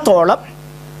മരണത്തോളം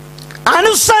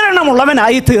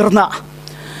അനുസരണമുള്ളവനായി തീർന്ന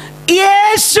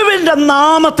യേശുവിൻ്റെ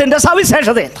നാമത്തിൻ്റെ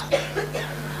സവിശേഷതയുണ്ട്.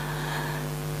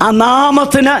 ആ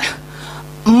നാമത്തിന്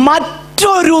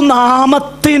മറ്റൊരു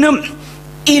നാമത്തിനും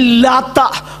ഇല്ലാത്ത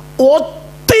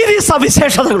ഒത്തിരി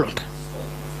സവിശേഷതകളുണ്ട്.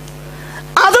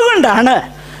 അതുകൊണ്ടാണ്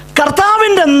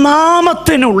കർത്താവിൻ്റെ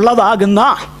നാമത്തിനുള്ളതാകുന്ന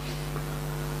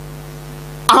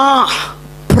ആ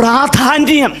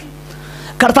പ്രാധാന്യം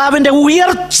കർത്താവിൻ്റെ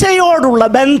ഉയർച്ചയോടുള്ള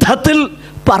ബന്ധത്തിൽ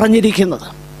പറഞ്ഞിരിക്കുന്നത്.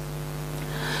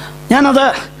 ഞാനത്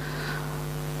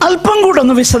അല്പം കൂടെ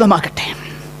ഒന്ന് വിശദമാക്കട്ടെ.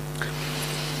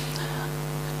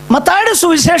 മത്തായിയുടെ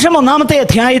സുവിശേഷം 1-ാമത്തെ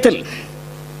അധ്യായത്തിൽ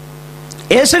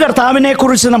യേശു കർത്താവിനെ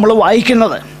കുറിച്ച് നമ്മൾ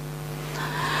വായിക്കുന്നത്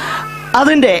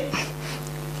അതിൻ്റെ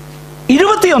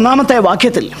 21-ാമത്തെ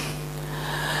വാക്യത്തിൽ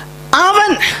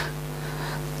അവൻ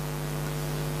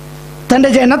തൻ്റെ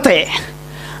ജനത്തെ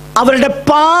അവരുടെ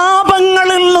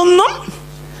പാപങ്ങളിൽ നിന്നും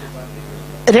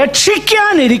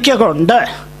രക്ഷിക്കാനിരിക്ക കൊണ്ട്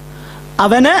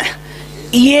അവന്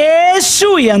യേശു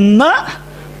എന്ന്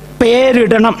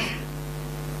പേരിടണം.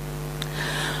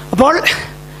 അപ്പോൾ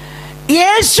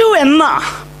യേശു എന്ന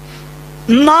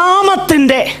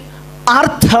നാമത്തിൻ്റെ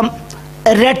അർത്ഥം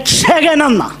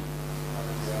രക്ഷകനെന്ന.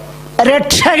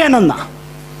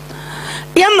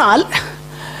 എന്നാൽ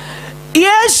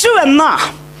യേശു എന്ന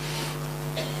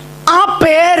ആ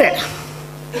പേര്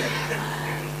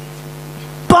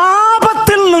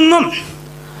പാപത്തിൽ നിന്നും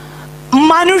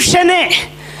മനുഷ്യനെ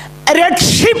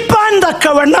രക്ഷിപ്പാൻ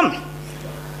തക്കവണ്ണം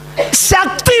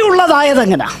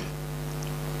ശക്തിയുള്ളതായതെങ്ങനെ?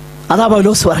 അതാ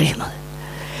പൗലോസ് പറയുന്നത്.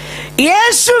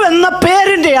 യേശു എന്ന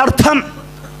പേരിൻ്റെ അർത്ഥം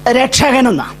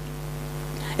രക്ഷകനെന്ന.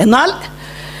 എന്നാൽ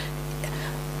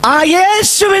ആ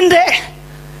യേശുവിൻ്റെ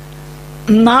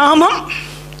നാമം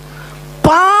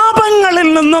പാപങ്ങളിൽ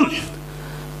നിന്നും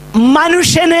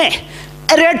മനുഷ്യനെ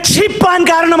രക്ഷിപ്പാൻ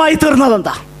കാരണമായി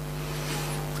തീർന്നതെന്താ?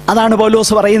 അതാണ്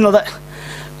പൗലോസ് പറയുന്നത്.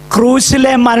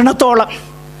 ക്രൂശിലെ മരണത്തോളം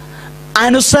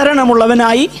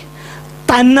അനുസരണമുള്ളവനായി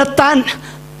തന്നെത്താൻ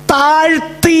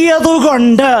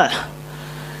താഴ്ത്തിയതുകൊണ്ട്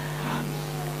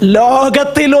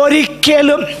ലോകത്തിൽ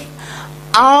ഒരിക്കലും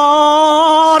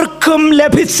ആർക്കും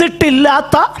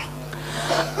ലഭിച്ചിട്ടില്ലാത്ത,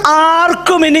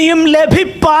 ആർക്കും ഇനിയും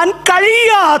ലഭിപ്പാൻ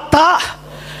കഴിയാത്ത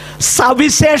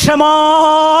സവിശേഷമാകുന്ന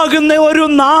ഒരു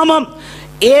നാമം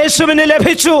യേശുവിന്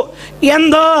ലഭിച്ചു.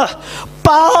 എന്ത്?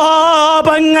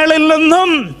 പാപങ്ങളിൽ നിന്നും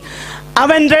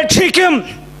അവൻ രക്ഷിക്കും.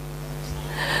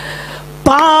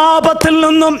 പാപത്തിൽ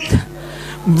നിന്നും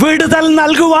വിടുതൽ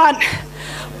നൽകുവാൻ,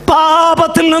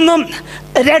 പാപത്തിൽ നിന്നും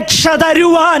രക്ഷ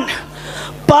തരുവാൻ,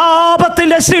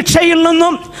 പാപത്തിന്റെ ശിക്ഷയിൽ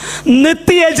നിന്നും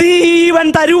നിത്യജീവൻ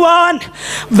തരുവാൻ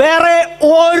വേറെ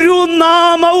ഒരു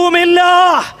നാമവുമില്ല.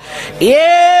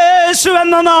 യേശു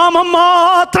എന്ന നാമം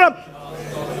മാത്രം.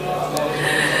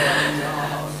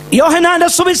 യോഹന്നാന്റെ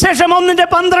സുവിശേഷം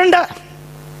 1:12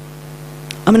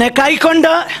 അവനെ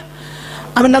കൈക്കൊണ്ട്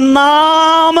അവന്റെ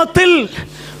നാമത്തിൽ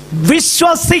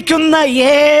വിശ്വസിക്കുന്ന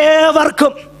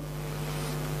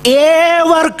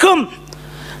ഏവർക്കും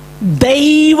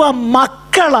ദൈവ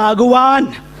മക്കളാകുവാൻ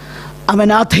അവൻ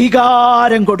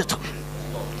അധികാരം കൊടുത്തു.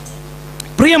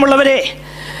 പ്രിയമുള്ളവരെ,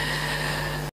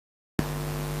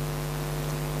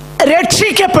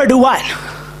 രക്ഷിക്കപ്പെടുവാൻ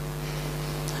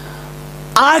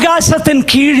ആകാശത്തിന്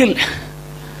കീഴിൽ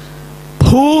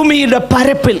ഭൂമിയുടെ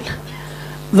പരപ്പിൽ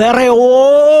വേറെ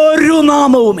ഒരു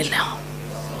നാമവുമില്ല.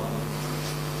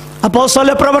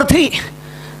 അപ്പോസ്തലപ്രവൃത്തി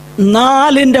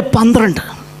 4:12.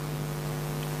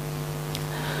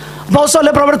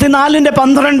 അപ്പോസ്തലപ്രവൃത്തി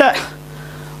 4:12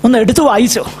 ഒന്ന് എടുത്തു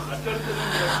വായിച്ചു.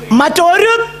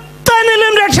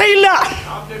 മറ്റൊരുത്തനിലും രക്ഷയില്ല,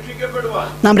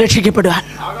 നാം രക്ഷിക്കപ്പെടുവാൻ.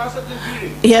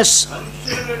 യെസ്,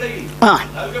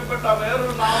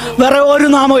 വേറെ ഒരു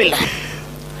നാമമില്ല.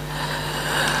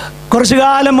 കുറച്ചു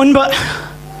കാലം മുൻപ്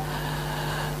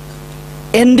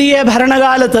NDA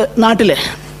ഭരണകാലത്ത് നാട്ടില്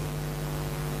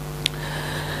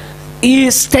ഈ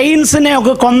സ്റ്റെയിൻസിനെ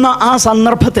ഒക്കെ കൊന്ന ആ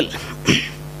സന്ദർഭത്തിൽ,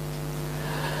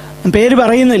 പേര്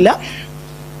പറയുന്നില്ല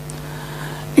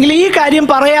എങ്കിൽ ഈ കാര്യം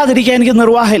പറയാതിരിക്കാൻ എനിക്ക്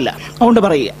നിർവാഹമില്ല, അതുകൊണ്ട്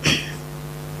പറയുക.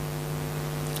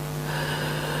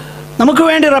 നമുക്ക്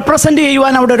വേണ്ടി റെപ്രസെന്റ്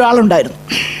ചെയ്യുവാൻ അവിടെ ഒരാളുണ്ടായിരുന്നു,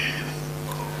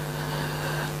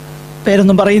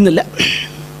 പേരൊന്നും പറയുന്നില്ല,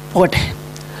 ഓട്ടെ.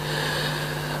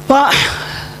 അപ്പോൾ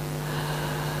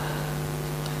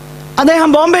അദ്ദേഹം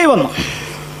ബോംബെ വന്നു.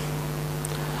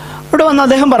 ഇവിടെ വന്ന്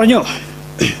അദ്ദേഹം പറഞ്ഞു,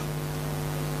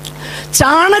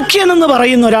 ചാണക്യൻ എന്ന്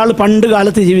പറയുന്ന ഒരാൾ പണ്ട്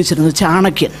കാലത്ത് ജീവിച്ചിരുന്നു.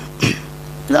 ചാണക്യൻ,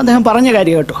 ഇത് അദ്ദേഹം പറഞ്ഞ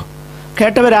കാര്യം കേട്ടോ,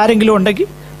 കേട്ടവരാരെങ്കിലും ഉണ്ടെങ്കിൽ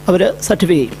അവർ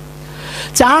സർട്ടിഫൈ ചെയ്യും.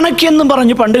 ചാണക്യൻ എന്നും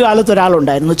പറഞ്ഞ് പണ്ട് കാലത്ത്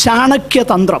ഒരാളുണ്ടായിരുന്നു.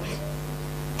 ചാണക്യതന്ത്രം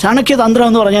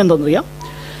എന്ന് പറഞ്ഞാൽ എന്താണെന്നറിയാം?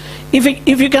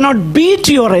 If you cannot beat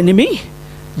your enemy,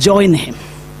 join him.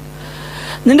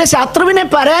 നിന്റെ ശത്രുവിനെ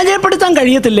പരാജയപ്പെടുത്താൻ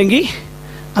കഴിയത്തില്ലെങ്കിൽ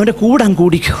അവൻ്റെ കൂടെ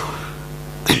കൂടിക്കൂ.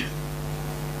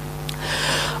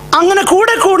 അങ്ങനെ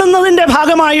കൂടെ കൂടുന്നതിൻ്റെ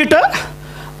ഭാഗമായിട്ട്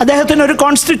അദ്ദേഹത്തിന് ഒരു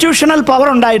കോൺസ്റ്റിറ്റ്യൂഷണൽ പവർ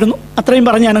ഉണ്ടായിരുന്നു. അത്രയും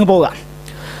പറഞ്ഞ് ഞാനങ്ങ് പോകാം.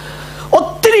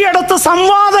 ഒത്തിരിയിടത്ത്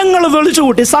സംവാദങ്ങൾ വിളിച്ചു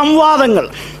കൂട്ടി. സംവാദങ്ങൾ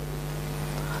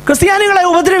ക്രിസ്ത്യാനികളെ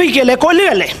ഉപദ്രവിക്കല്ലേ,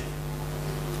 കൊല്ലുകയല്ലേ,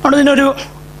 അവിടെ ഇതിനൊരു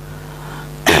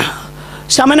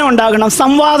ശമനം ഉണ്ടാകണം.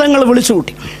 സംവാദങ്ങൾ വിളിച്ചു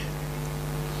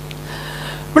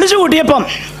കൂട്ടിയപ്പം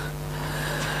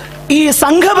ഈ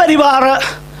സംഘപരിവാർ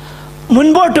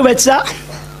മുൻപോട്ട് വെച്ച,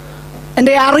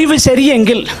 എൻ്റെ അറിവ്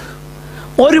ശരിയെങ്കിൽ,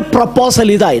 ഒരു പ്രപ്പോസൽ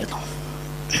ഇതായിരുന്നു.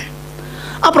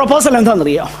 ആ പ്രപ്പോസൽ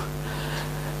എന്താണെന്നറിയോ?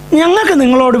 ഞങ്ങൾക്ക്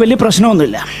നിങ്ങളോട് വലിയ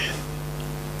പ്രശ്നമൊന്നുമില്ല,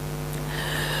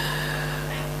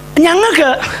 ഞങ്ങൾക്ക്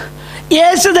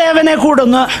യേശുദേവനെ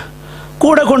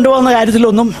കൂടെ കൊണ്ടുപോകുന്ന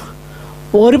കാര്യത്തിലൊന്നും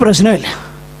ഒരു പ്രശ്നമില്ല.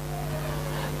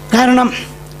 കാരണം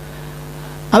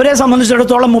അവരെ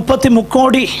സംബന്ധിച്ചിടത്തോളം 33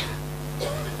 കോടി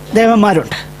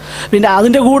ദേവന്മാരുണ്ട്. പിന്നെ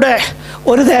അതിൻ്റെ കൂടെ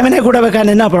ഒരു ദേവനെ കൂടെ വെക്കാൻ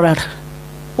എന്നാ പാടാണ്?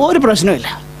 ഒരു പ്രശ്നമില്ല.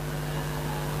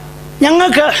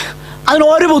 ഞങ്ങൾക്ക്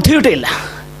അതിനൊരു ബുദ്ധിമുട്ടില്ല.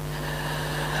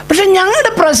 പക്ഷെ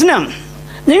ഞങ്ങളുടെ പ്രശ്നം,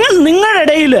 നിങ്ങളുടെ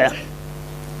ഇടയിൽ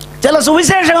ചില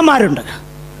സുവിശേഷകന്മാരുണ്ട്.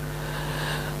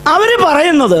 അവർ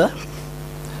പറയുന്നത്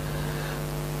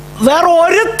വേറെ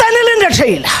ഒരുത്തനിലും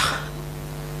രക്ഷയില്ല,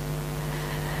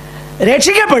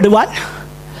 രക്ഷിക്കപ്പെടുവാൻ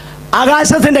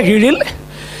ആകാശത്തിൻ്റെ കീഴിൽ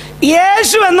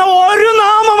യേശു എന്ന ഒരു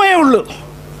നാമമേ ഉള്ളൂ.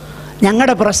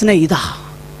 ഞങ്ങളുടെ പ്രശ്നം ഇതാ.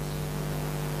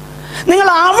 നിങ്ങൾ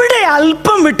അവിടെ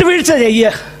അല്പം വിട്ടുവീഴ്ച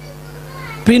ചെയ്യുക,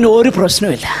 പിന്നെ ഒരു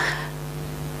പ്രശ്നമില്ല.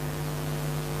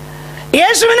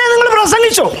 യേശുവിനെ നിങ്ങൾ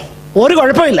പ്രസംഗിച്ചോ, ഒരു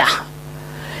കുഴപ്പമില്ല.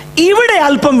 ഇവിടെ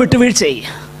അല്പം വിട്ടുവീഴ്ച ചെയ്യും.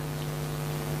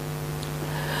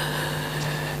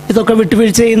 ഇതൊക്കെ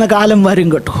വിട്ടുവീഴ്ച ചെയ്യുന്ന കാലം വരും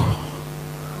കേട്ടോ.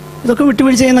 ഇതൊക്കെ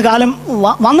വിട്ടുവീഴ്ച ചെയ്യുന്ന കാലം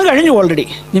വന്നു കഴിഞ്ഞു ഓൾറെഡി.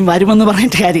 ഇനി വരുമെന്ന്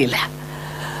പറഞ്ഞിട്ട് കാര്യമില്ല.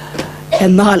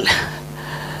 എന്നാൽ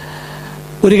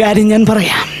ഒരു കാര്യം ഞാൻ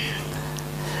പറയാം,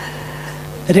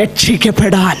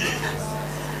 രക്ഷിക്കപ്പെടാൻ,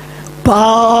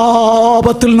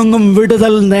 പാപത്തിൽ നിന്നും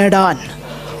വിടുതൽ നേടാൻ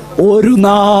ഒരു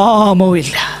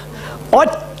നാമവുമില്ല,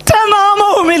 ഒറ്റ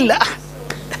നാമവുമില്ല.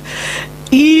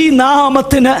 ഈ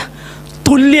നാമത്തിന്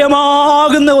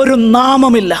തുല്യമാകുന്ന ഒരു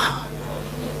നാമമില്ല.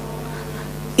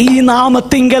 ഈ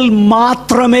നാമത്തിങ്കൽ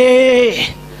മാത്രമേ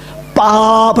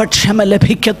പാപക്ഷമ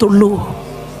ലഭിക്കത്തുള്ളൂ.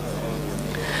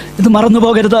 ഇത് മറന്നു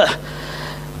പോകരുത്.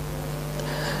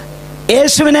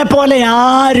 യേശുവിനെ പോലെ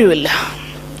ആരുമില്ല,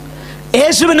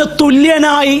 യേശുവിന്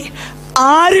തുല്യനായി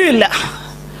ആരുമില്ല.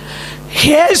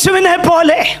 യേശുവിനെ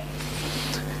പോലെ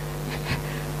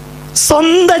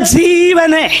സ്വന്തം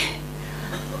ജീവനെ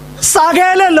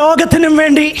സകല ലോകത്തിനും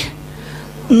വേണ്ടി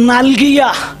നൽകിയ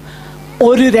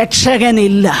ഒരു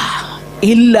രക്ഷകനില്ല.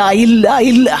 ഇല്ല ഇല്ല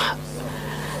ഇല്ല,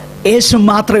 യേശു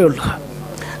മാത്രമേ ഉള്ളൂ.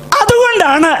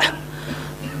 അതുകൊണ്ടാണ്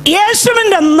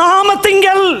യേശുവിൻ്റെ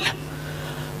നാമത്തിങ്കൽ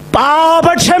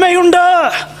പാപക്ഷമയുണ്ട്,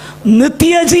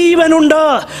 നിത്യജീവനുണ്ട്.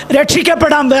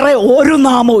 രക്ഷിക്കപ്പെടാൻ വേറെ ഒരു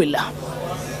നാമവുമില്ല.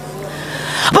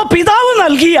 അപ്പൊ പിതാവ്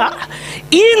നൽകിയ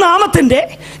ഈ നാമത്തിൻ്റെ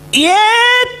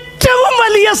ഏറ്റവും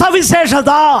വലിയ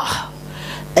സവിശേഷത,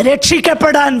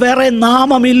 രക്ഷിക്കപ്പെടാൻ വേറെ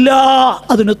നാമമില്ല,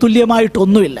 അതിന്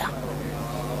തുല്യമായിട്ടൊന്നുമില്ല.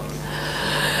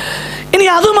 ഇനി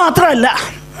അതുമാത്രമല്ല,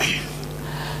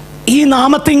 ഈ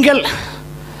നാമത്തിങ്കൽ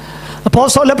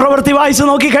അപ്പോസ്തല പ്രവൃത്തി വായിച്ചു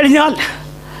നോക്കിക്കഴിഞ്ഞാൽ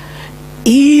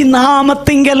ഈ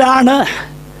നാമത്തിങ്കലാണ്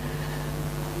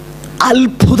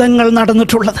അത്ഭുതങ്ങൾ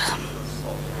നടന്നിട്ടുള്ളത്.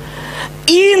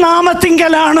 ഈ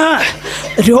നാമത്തിങ്കലാണ്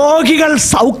രോഗികൾ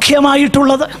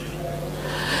സൗഖ്യമായിട്ടുള്ളത്.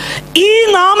 ഈ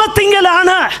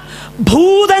നാമത്തിങ്കലാണ്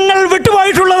ഭൂതങ്ങൾ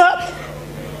വിട്ടുപോയിട്ടുള്ളത്.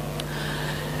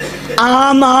 ആ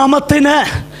നാമത്തിന്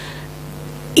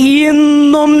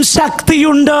ഇന്നും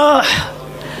ശക്തിയുണ്ട്.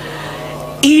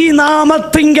 ഈ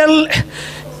നാമത്തിങ്കൽ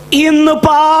ഇന്ന്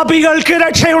പാപികൾക്ക്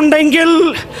രക്ഷയുണ്ടെങ്കിൽ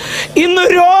ഇന്ന്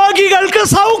രോഗികൾക്ക്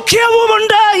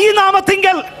സൗഖ്യവുമുണ്ട് ഈ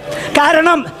നാമത്തിങ്കൽ.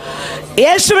 കാരണം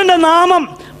യേശുവിൻ്റെ നാമം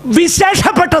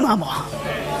വിശേഷപ്പെട്ട നാമമാണ്.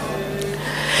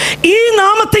 ഈ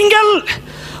നാമത്തിങ്കൽ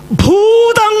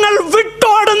ഭൂതങ്ങൾ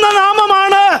വിട്ടോടുന്ന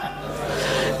നാമമാണ്.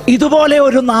 ഇതുപോലെ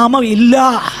ഒരു നാമം ഇല്ല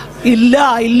ഇല്ല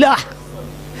ഇല്ല.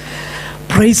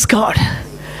 Praise God.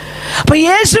 അപ്പൊ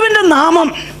യേശുവിൻ്റെ നാമം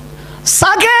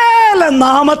സകല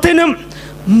നാമത്തിനും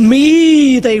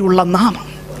മീതെയുള്ള നാമം.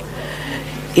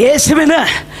 യേശുവിന്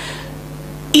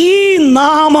ഈ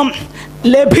നാമം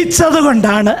ലഭിച്ചത്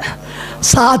കൊണ്ടാണ്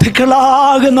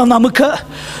സാധുക്കളാകുന്ന നമുക്ക്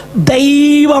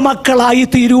ദൈവമക്കളായി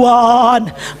തീരുവാൻ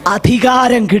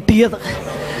അധികാരം കിട്ടിയത്.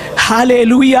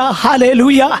 Hallelujah,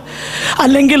 hallelujah.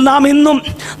 അല്ലെങ്കിൽ നാം ഇന്നും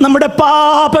നമ്മുടെ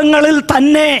പാപങ്ങളിൽ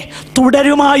തന്നെ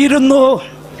തുടരുമായിരുന്നു.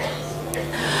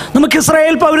 നമുക്ക്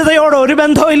ഇസ്രായേൽ പൗരതയോട് ഒരു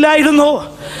ബന്ധമില്ലായിരുന്നു.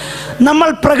 നമ്മൾ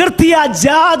പ്രകൃതിയ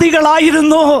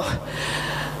ജാതികളായിരുന്നു.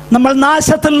 നമ്മൾ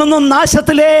നാശത്തിൽ നിന്നും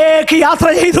നാശത്തിലേക്ക് യാത്ര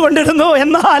ചെയ്തുകൊണ്ടിരുന്നു.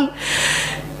 എന്നാൽ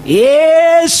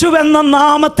യേശുവെന്ന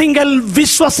നാമത്തിങ്കൽ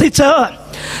വിശ്വസിച്ച്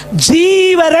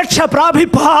ജീവരക്ഷ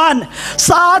പ്രാപിപ്പാൻ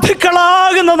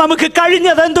സാധുക്കളാകുന്ന നമുക്ക്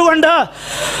കഴിഞ്ഞത് എന്തുകൊണ്ട്?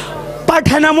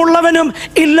 പഠനമുള്ളവനും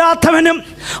ഇല്ലാത്തവനും,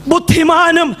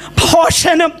 ബുദ്ധിമാനും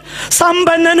ഭോഷനും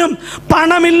സമ്പന്നനും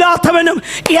പണമില്ലാത്തവനും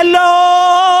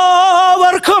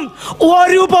എല്ലാവർക്കും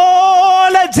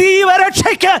ഒരുപോലെ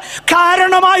ജീവരക്ഷയ്ക്ക്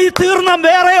കാരണമായി തീർന്ന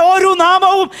വേറെ ഒരു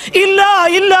നാമവും ഇല്ല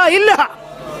ഇല്ല ഇല്ല.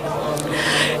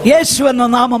 യേശു എന്ന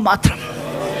നാമം മാത്രം.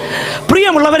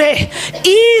 പ്രിയമുള്ളവരെ,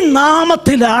 ഈ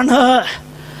നാമത്തിലാണ്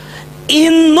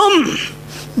ഇന്നും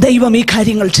ദൈവം ഈ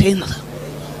കാര്യങ്ങൾ ചെയ്യുന്നത്.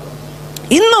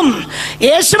 ഇന്നും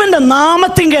യേശുവിൻ്റെ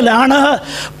നാമത്തിങ്കലാണ്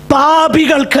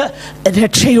പാപികൾക്ക്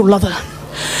രക്ഷയുള്ളത്.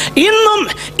 ഇന്നും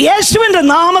യേശുവിൻ്റെ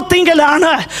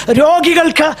നാമത്തിങ്കലാണ്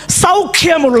രോഗികൾക്ക്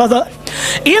സൗഖ്യമുള്ളത്.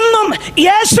 ഇന്നും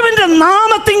യേശുവിൻ്റെ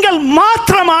നാമത്തിങ്കൽ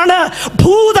മാത്രമാണ്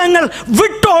ഭൂതങ്ങൾ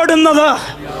വിട്ടോടുന്നത്.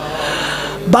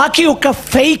 ബാക്കിയൊക്കെ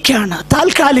ഫേക്കാണ്,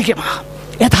 താൽക്കാലികമാണ്.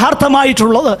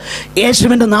 യഥാർത്ഥമായിട്ടുള്ളത്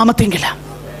യേശുവിൻ്റെ നാമത്തിങ്കലാണ്.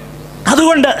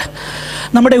 അതുകൊണ്ട്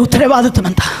നമ്മുടെ ഉത്തരവാദിത്വം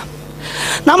എന്താ?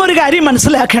 നാം ഒരു കാര്യം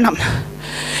മനസ്സിലാക്കണം.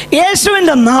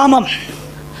 യേശുവിൻ്റെ നാമം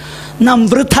നാം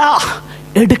വൃഥ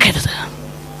എടുക്കരുത്.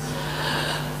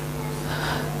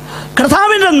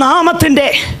 കർത്താവിൻ്റെ നാമത്തിൻ്റെ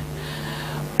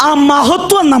ആ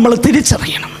മഹത്വം നമ്മൾ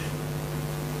തിരിച്ചറിയണം.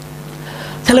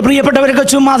 ചില പ്രിയപ്പെട്ടവരൊക്കെ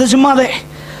ചുമ്മാതെ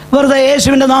വെറുതെ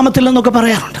യേശുവിൻ്റെ നാമത്തിൽ എന്നൊക്കെ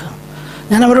പറയാറുണ്ട്.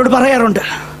 ഞാൻ അവരോട് പറയാറുണ്ട്,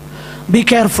 ബി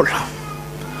കെയർഫുൾ,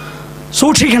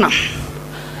 സൂക്ഷിക്കണം.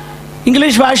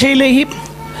 ഇംഗ്ലീഷ് ഭാഷയിൽ ഈ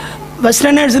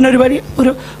വെസ്റ്റേണേഴ്സിന്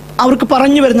ഒരു അവർക്ക്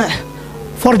പറഞ്ഞു വരുന്നത്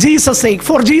four Jesus sake,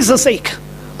 four Jesus sake.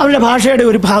 അവരുടെ ഭാഷയുടെ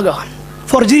ഒരു ഭാഗമാണ്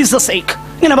ഫോർ ജീസസ് സേക്ക്.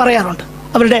 ഇങ്ങനെ പറയാറുണ്ട്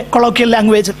അവരുടെ കൊളോക്കിയൽ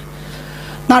ലാംഗ്വേജിൽ,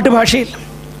 നാട്ടുഭാഷയിൽ.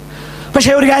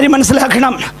 പക്ഷേ ഒരു കാര്യം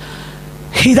മനസ്സിലാക്കണം,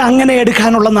 ഇതങ്ങനെ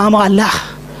എടുക്കാനുള്ള നാമമല്ല.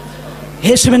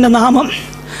 യേശുവിൻ്റെ നാമം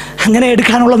അങ്ങനെ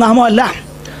എടുക്കാനുള്ള നാമമല്ല.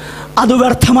 അത്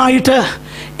വ്യർത്ഥമായിട്ട്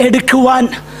എടുക്കുവാൻ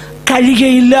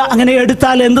കഴിയുകയില്ല. അങ്ങനെ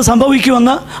എടുത്താൽ എന്ത്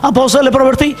സംഭവിക്കുമെന്ന് അപ്പോസ്തല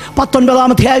പ്രവൃത്തി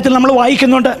 19-ാം അധ്യായത്തിൽ നമ്മൾ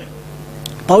വായിക്കുന്നുണ്ട്.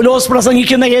 പൗലോസ്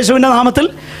പ്രസംഗിക്കുന്ന യേശുവിൻ്റെ നാമത്തിൽ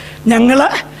ഞങ്ങൾ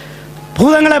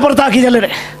ഭൂതങ്ങളെ പുറത്താക്കി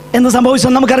ചിലരെ എന്ന്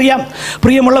സംഭവിച്ചെന്ന് നമുക്കറിയാം.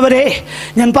 പ്രിയമുള്ളവരെ,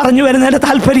 ഞാൻ പറഞ്ഞു വരുന്നതിൻ്റെ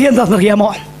താല്പര്യം എന്താണെന്നറിയാമോ?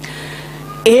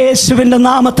 യേശുവിൻ്റെ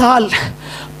നാമത്താൽ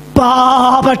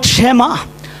പാപക്ഷമ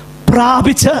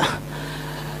പ്രാപിച്ച്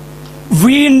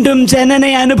വീണ്ടും ജനന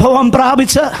അനുഭവം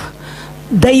പ്രാപിച്ച്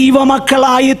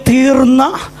ദൈവമക്കളായി തീർന്ന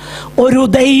ഒരു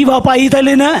ദൈവ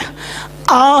പൈതലിന്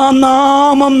ആ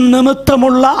നാമം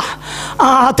നിമിത്തമുള്ള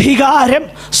ആ അധികാരം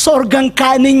സ്വർഗം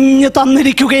കനിഞ്ഞു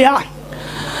തന്നിരിക്കുകയാണ്.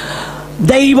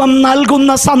 ദൈവം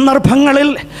നൽകുന്ന സന്ദർഭങ്ങളിൽ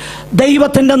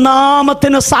ദൈവത്തിൻ്റെ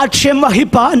നാമത്തിന് സാക്ഷ്യം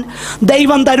വഹിപ്പാൻ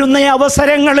ദൈവം തരുന്ന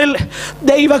അവസരങ്ങളിൽ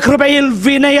ദൈവകൃപയിൽ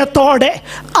വിനയത്തോടെ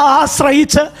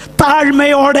ആശ്രയിച്ച്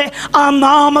താഴ്മയോടെ ആ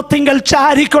നാമത്തിങ്കൽ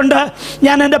ചാരിക്കൊണ്ട്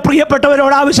ഞാൻ എൻ്റെ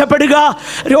പ്രിയപ്പെട്ടവരോട് ആവശ്യപ്പെടുക,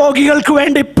 രോഗികൾക്ക്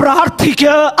വേണ്ടി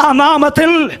പ്രാർത്ഥിക്കുക. ആ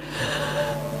നാമത്തിൽ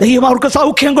ദൈവം അവർക്ക്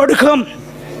സൗഖ്യം കൊടുക്കും.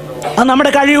 അത്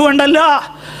നമ്മുടെ കഴിവ് കൊണ്ടല്ല,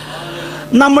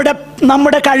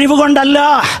 നമ്മുടെ കഴിവ് കൊണ്ടല്ല,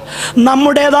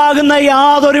 നമ്മുടേതാകുന്ന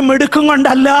യാതൊരു മിടുക്കും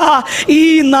കൊണ്ടല്ല. ഈ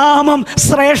നാമം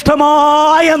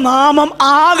ശ്രേഷ്ഠമായ നാമം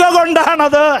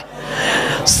ആകൊണ്ടാണത്.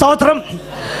 സ്തോത്രം.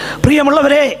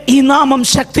 പ്രിയമുള്ളവരെ, ഈ നാമം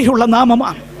ശക്തിയുള്ള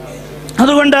നാമമാണ്.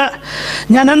 അതുകൊണ്ട്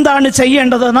ഞാൻ എന്താണ്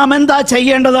ചെയ്യേണ്ടത്? നാം എന്താ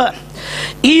ചെയ്യേണ്ടത്?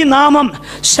 ഈ നാമം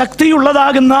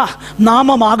ശക്തിയുള്ളതാകുന്ന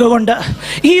നാമമാകൊണ്ട്,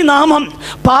 ഈ നാമം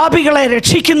പാപികളെ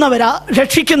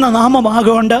രക്ഷിക്കുന്ന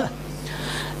നാമമാകൊണ്ട്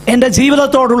എൻ്റെ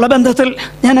ജീവിതത്തോടുള്ള ബന്ധത്തിൽ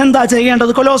ഞാൻ എന്താ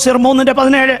ചെയ്യേണ്ടത്? കൊലോസ്യർ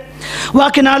 3:17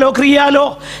 വാക്കിനാലോ ക്രിയാലോ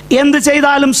എന്ത്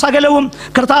ചെയ്താലും സകലവും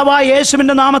കർത്താവായ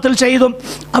യേശുവിൻ്റെ നാമത്തിൽ ചെയ്തും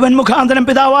അവൻ മുഖാന്തരം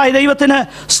പിതാവായ ദൈവത്തിന്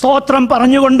സ്തോത്രം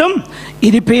പറഞ്ഞുകൊണ്ടും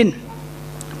ഇരിപ്പീൻ.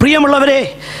 പ്രിയമുള്ളവരെ,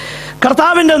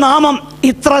 കർത്താവിൻ്റെ നാമം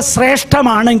ഇത്ര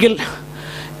ശ്രേഷ്ഠമാണെങ്കിൽ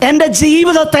എൻ്റെ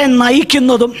ജീവിതത്തെ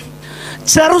നയിക്കുന്നതും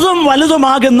ചെറുതും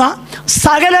വലുതുമാകുന്ന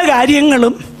സകല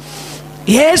കാര്യങ്ങളും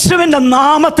യേശുവിൻ്റെ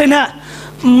നാമത്തിന്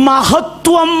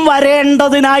മഹത്വം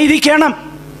വരേണ്ടതിനായിരിക്കണം.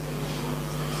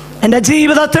 എൻ്റെ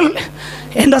ജീവിതത്തിൽ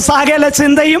എൻ്റെ സകല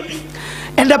ചിന്തയും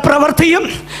എൻ്റെ പ്രവൃത്തിയും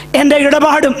എൻ്റെ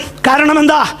ഇടപാടും. കാരണം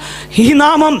എന്താ? ഈ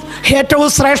നാമം ഏറ്റവും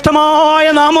ശ്രേഷ്ഠമായ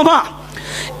നാമമാണ്.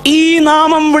 ഈ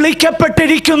നാമം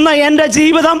വിളിക്കപ്പെട്ടിരിക്കുന്ന എൻ്റെ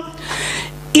ജീവിതം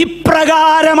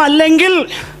ഇപ്രകാരമല്ലെങ്കിൽ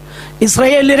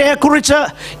ഇസ്രായേലിനെ കുറിച്ച്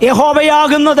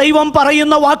യഹോവയാകുന്ന ദൈവം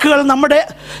പറയുന്ന വാക്കുകൾ നമ്മുടെ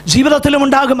ജീവിതത്തിലും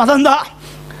ഉണ്ടാകും. അതെന്താ?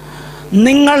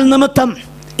 നിങ്ങൾ നിമിത്തം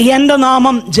എൻ്റെ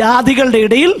നാമം ജാതികളുടെ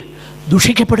ഇടയിൽ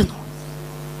ദുഷിക്കപ്പെടുന്നു.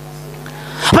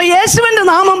 അപ്പൊ യേശുവിൻ്റെ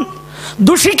നാമം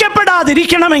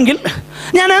ദുഷിക്കപ്പെടാതിരിക്കണമെങ്കിൽ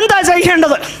ഞാൻ എന്താ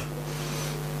ചെയ്യേണ്ടത്?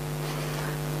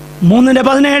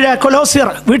 3:17 കൊലോസ്യർ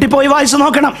വീട്ടിൽ പോയി വായിച്ചു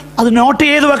നോക്കണം. അത് നോട്ട്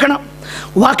ചെയ്ത് വെക്കണം.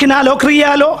 വാക്കിനാലോ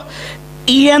ക്രിയാലോ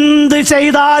എന്ത്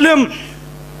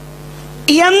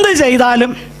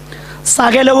ചെയ്താലും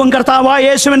സകലവും കർത്താവായ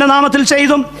യേശുവിൻ്റെ നാമത്തിൽ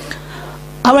ചെയ്തും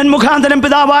അവൻ മുഖാന്തരം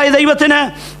പിതാവായ ദൈവത്തിന്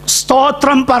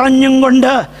സ്തോത്രം പറഞ്ഞും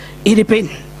കൊണ്ട് ഇരിപ്പീൻ.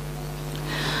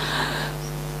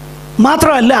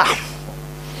 മാത്രമല്ല,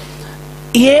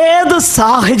 ഏത്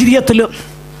സാഹചര്യത്തിലും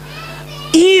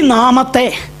ഈ നാമത്തെ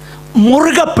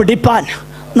മുറുകെ പിടിപ്പാൻ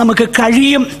നമുക്ക്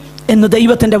കഴിയും എന്ന്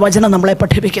ദൈവത്തിൻ്റെ വചനം നമ്മളെ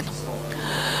പഠിപ്പിക്കുന്നു.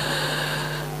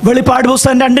 വെളിപ്പാട്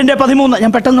പുസ്തകം 2:13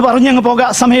 ഞാൻ പെട്ടെന്ന് പറഞ്ഞങ്ങ് പോകാം,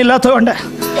 സമയമില്ലാത്തതുകൊണ്ട്.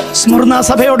 സ്മുർന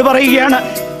സഭയോട് പറയുകയാണ്,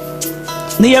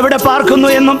 നീ എവിടെ പാർക്കുന്നു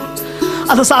എന്നും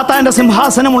അത് സാത്താൻ്റെ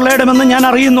സിംഹാസനം ഉള്ളയിടമെന്ന് ഞാൻ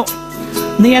അറിയുന്നു.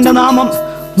 നീ എൻ്റെ നാമം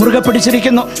മുറുകെ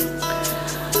പിടിച്ചിരിക്കുന്നു.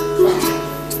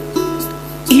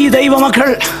 ഈ ദൈവമക്കൾ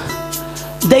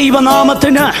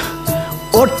ദൈവനാമത്തിന്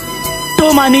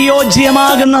ഒട്ടും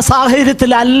അനുയോജ്യമാകുന്ന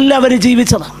സാഹചര്യത്തിലല്ല അവർ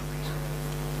ജീവിച്ചത്.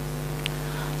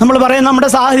 നമ്മൾ പറയും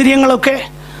നമ്മുടെ സാഹചര്യങ്ങളൊക്കെ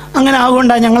അങ്ങനെ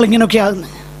ആകുകൊണ്ടാണ് ഞങ്ങൾ ഇങ്ങനെയൊക്കെ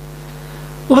ആകുന്നത്.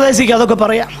 ഉപദേശിക്കുക, അതൊക്കെ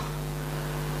പറയാം.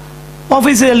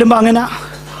 ഓഫീസിൽ ചെല്ലുമ്പോൾ അങ്ങനെ,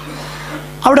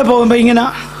 അവിടെ പോകുമ്പോൾ ഇങ്ങനെ.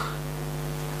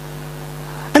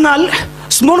 എന്നാൽ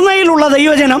സ്മുർനയിലുള്ള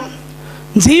ദൈവജനം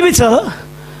ജീവിച്ചത്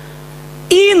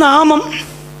ഈ നാമം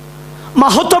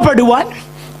മഹത്വപ്പെടുവാൻ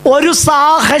ഒരു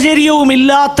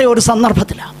സാഹചര്യവുമില്ലാത്ത ഒരു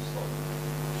സന്ദർഭത്തിലാണ്.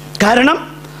 കാരണം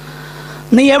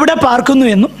നീ എവിടെ പാർക്കുന്നു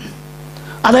എന്നും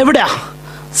അതെവിടെയാ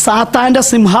സാത്താൻ്റെ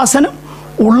സിംഹാസനം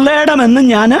ഉള്ളയിടമെന്ന്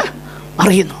ഞാൻ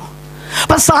അറിയുന്നു.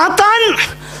 അപ്പൊ സാത്താൻ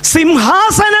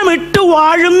സിംഹാസനം ഇട്ട്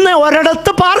വാഴുന്ന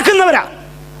ഒരിടത്ത് പാർക്കുന്നവരാ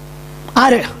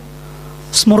ആര്?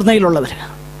 സ്മുർനയിലുള്ളവർ.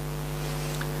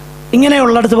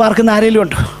 ഇങ്ങനെയുള്ളിടത്ത് പാർക്കുന്ന ആരെങ്കിലും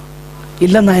ഉണ്ടോ?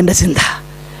 ഇല്ലെന്നാ എൻ്റെ ചിന്ത.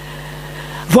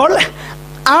 അപ്പോൾ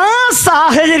ആ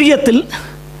സാഹചര്യത്തിൽ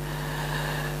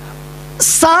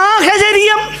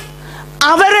സാഹചര്യം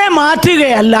അവരെ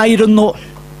മാറ്റുകയല്ലായിരുന്നു,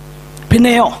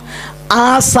 പിന്നെയോ ആ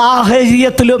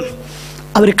സാഹചര്യത്തിലും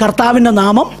അവർ കർത്താവിൻ്റെ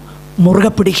നാമം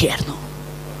മുറുകെ പിടിക്കുകയായിരുന്നു.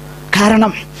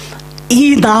 കാരണം ഈ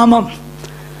നാമം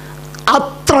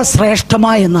അത്ര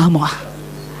ശ്രേഷ്ഠമായ നാമമാണ്.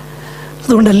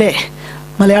 അതുകൊണ്ടല്ലേ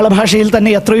മലയാള ഭാഷയിൽ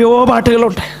തന്നെ എത്രയോ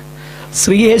പാട്ടുകളുണ്ട്.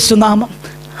 ശ്രീയേശു നാമം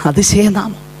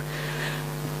അതിശയനാമം,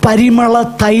 പരിമള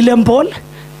തൈലം പോൽ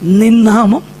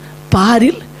നിന്നാമം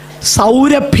പാരിൽ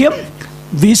സൗരഭ്യം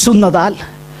വീശുന്നതാൽ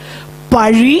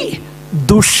പഴി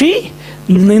ദുഷി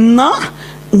നിന്ന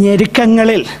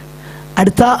ഞെരുക്കങ്ങളിൽ.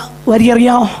 അടുത്ത വരി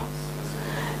അറിയാമോ?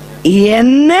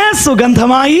 എന്നെ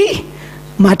സുഗന്ധമായി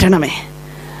മാറ്റണമേ.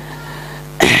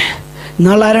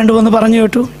 ഇന്നാൾ ആരാണ്ട് വന്ന് പറഞ്ഞു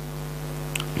കേട്ടു,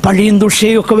 പഴിയും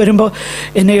ദുഷിയും ഒക്കെ വരുമ്പോൾ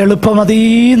എന്നെ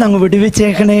എളുപ്പമതീന്നങ്ങ്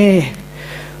വിടുവിച്ചേക്കണേ,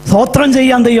 സ്തോത്രം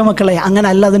ചെയ്യാൻ ദൈവമക്കളെ.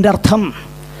 അങ്ങനല്ല അതിൻ്റെ അർത്ഥം.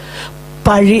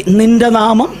 നിന്റെ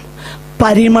നാമം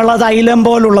പരിമള തൈലം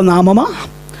പോലുള്ള നാമമാണ്.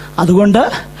 അതുകൊണ്ട്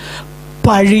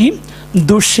പഴിയും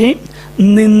ദുഷിയും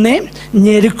നിന്നെ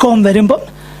ഞെരുക്കവും വരുമ്പം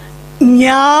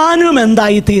ഞാനും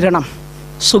എന്തായി തീരണം?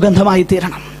 സുഗന്ധമായി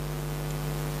തീരണം.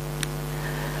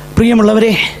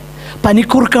 പ്രിയമുള്ളവരെ,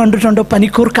 പനിക്കൂർക്ക കണ്ടിട്ടുണ്ടോ?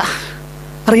 പനിക്കൂർക്ക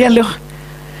അറിയാലോ.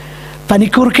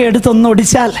 പനിക്കൂർക്ക എടുത്തൊന്ന്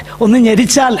ഒടിച്ചാൽ, ഒന്ന്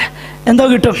ഞെരിച്ചാൽ എന്തോ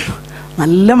കിട്ടും?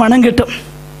 നല്ല മണം കിട്ടും.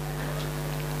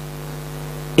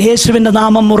 യേശുവിൻ്റെ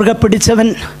നാമം മുറുകെ പിടിച്ചവൻ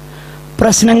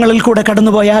പ്രശ്നങ്ങളിൽ കൂടെ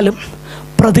കടന്നുപോയാലും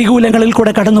പ്രതികൂലങ്ങളിൽ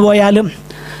കൂടെ കടന്നുപോയാലും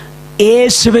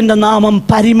യേശുവിൻ്റെ നാമം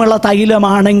പരിമള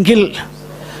തൈലമാണെങ്കിൽ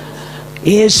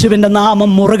യേശുവിൻ്റെ നാമം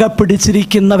മുറുകെ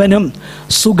പിടിച്ചിരിക്കുന്നവനും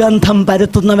സുഗന്ധം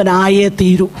പരത്തുന്നവനായേ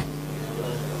തീരൂ.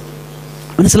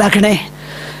 മനസ്സിലാക്കണേ.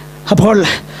 അപ്പോൾ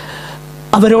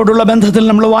അവരോടുള്ള ബന്ധത്തിൽ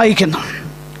നമ്മൾ വായിക്കുന്നു.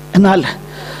 എന്നാൽ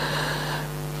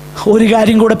ഒരു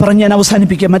കാര്യം കൂടെ പറഞ്ഞ് ഞാൻ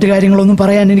അവസാനിപ്പിക്കാം. മറ്റു കാര്യങ്ങളൊന്നും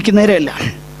പറയാൻ എനിക്ക് നേരെയല്ല.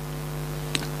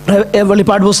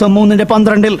 വെളിപ്പാട് പുസ്തകം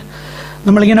 3:12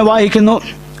 നമ്മളിങ്ങനെ വായിക്കുന്നു,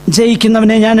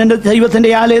 ജയിക്കുന്നവനെ ഞാൻ എൻ്റെ ദൈവത്തിൻ്റെ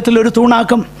ആലയത്തിൽ ഒരു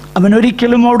തൂണാക്കും, അവൻ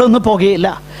ഒരിക്കലും ഓടൊന്നു പോകുകയില്ല.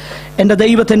 എൻ്റെ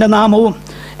ദൈവത്തിൻ്റെ നാമവും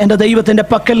എൻ്റെ ദൈവത്തിൻ്റെ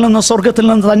പക്കൽ നിന്ന് സ്വർഗത്തിൽ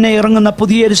നിന്ന് തന്നെ ഇറങ്ങുന്ന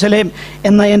പുതിയ യെരൂശലേം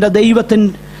എന്ന എൻ്റെ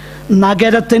ദൈവത്തിൻ്റെ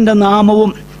നഗരത്തിൻ്റെ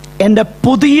നാമവും എൻ്റെ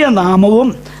പുതിയ നാമവും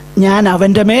ഞാൻ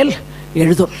അവൻ്റെ മേൽ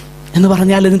എഴുതും. എന്ന്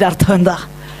പറഞ്ഞാൽ ഇതിൻ്റെ അർത്ഥം എന്താ?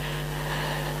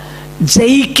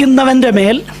 ജയിക്കുന്നവൻ്റെ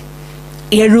മേൽ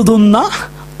എഴുതുന്ന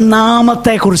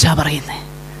നാമത്തെക്കുറിച്ചാണ് പറയുന്നത്.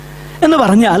 എന്ന്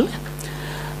പറഞ്ഞാൽ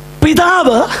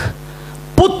പിതാവ്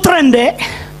പുത്രൻ്റെ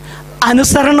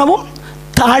അനുസരണവും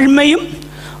താഴ്മയും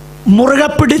മുറുകെ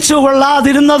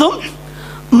പിടിച്ചുകൊള്ളാതിരുന്നതും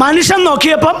മനുഷ്യൻ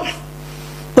നോക്കിയപ്പം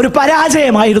ഒരു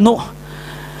പരാജയമായിരുന്നു.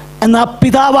 എന്നാൽ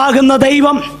പിതാവാകുന്ന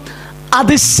ദൈവം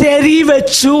അത്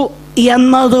ശരിവെച്ചു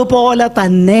എന്നതുപോലെ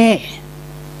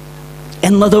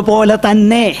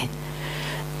തന്നെ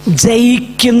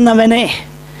ജയിക്കുന്നവനെ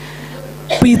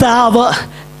പിതാവ്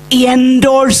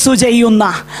എൻഡോഴ്സ് ചെയ്യുന്ന,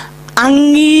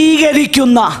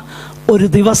 അംഗീകരിക്കുന്ന ഒരു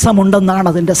ദിവസമുണ്ടെന്നാണ്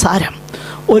അതിൻ്റെ സാരം.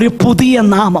 ഒരു പുതിയ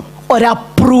നാമം,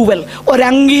 ഒരപ്രൂവൽ,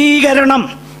 ഒരംഗീകരണം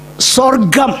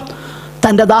സ്വർഗം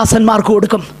തൻ്റെ ദാസന്മാർക്ക്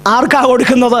കൊടുക്കും. ആർക്കാ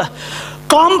കൊടുക്കുന്നത്?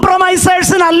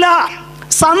 കോംപ്രമൈസേഴ്സിനല്ല,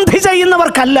 സന്ധി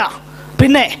ചെയ്യുന്നവർക്കല്ല.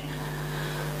 പിന്നെ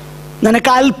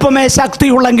നിനക്ക് അല്പമേ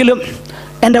ശക്തിയുള്ളെങ്കിലും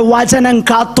എൻ്റെ വചനം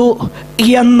കാത്തു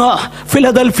എന്ന്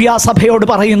ഫിലദൽഫിയ സഭയോട്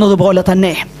പറയുന്നത് പോലെ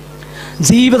തന്നെ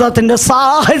ജീവിതത്തിൻ്റെ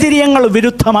സാഹചര്യങ്ങൾ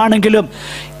വിരുദ്ധമാണെങ്കിലും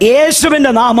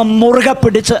യേശുവിൻ്റെ നാമം മുറുകെ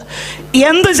പിടിച്ച്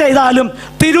എന്ത് ചെയ്താലും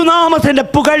തിരുനാമത്തിൻ്റെ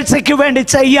പുകഴ്ചയ്ക്ക് വേണ്ടി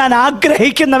ചെയ്യാൻ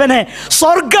ആഗ്രഹിക്കുന്നവനെ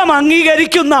സ്വർഗം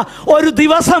അംഗീകരിക്കുന്ന ഒരു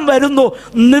ദിവസം വരുന്നു.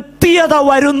 നിത്യത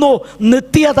വരുന്നു.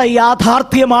 നിത്യത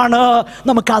യാഥാർത്ഥ്യമാണ്.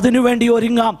 നമുക്ക് അതിനുവേണ്ടി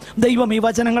ഒരുങ്ങാം. ദൈവം ഈ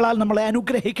വചനങ്ങളാൽ നമ്മളെ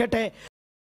അനുഗ്രഹിക്കട്ടെ.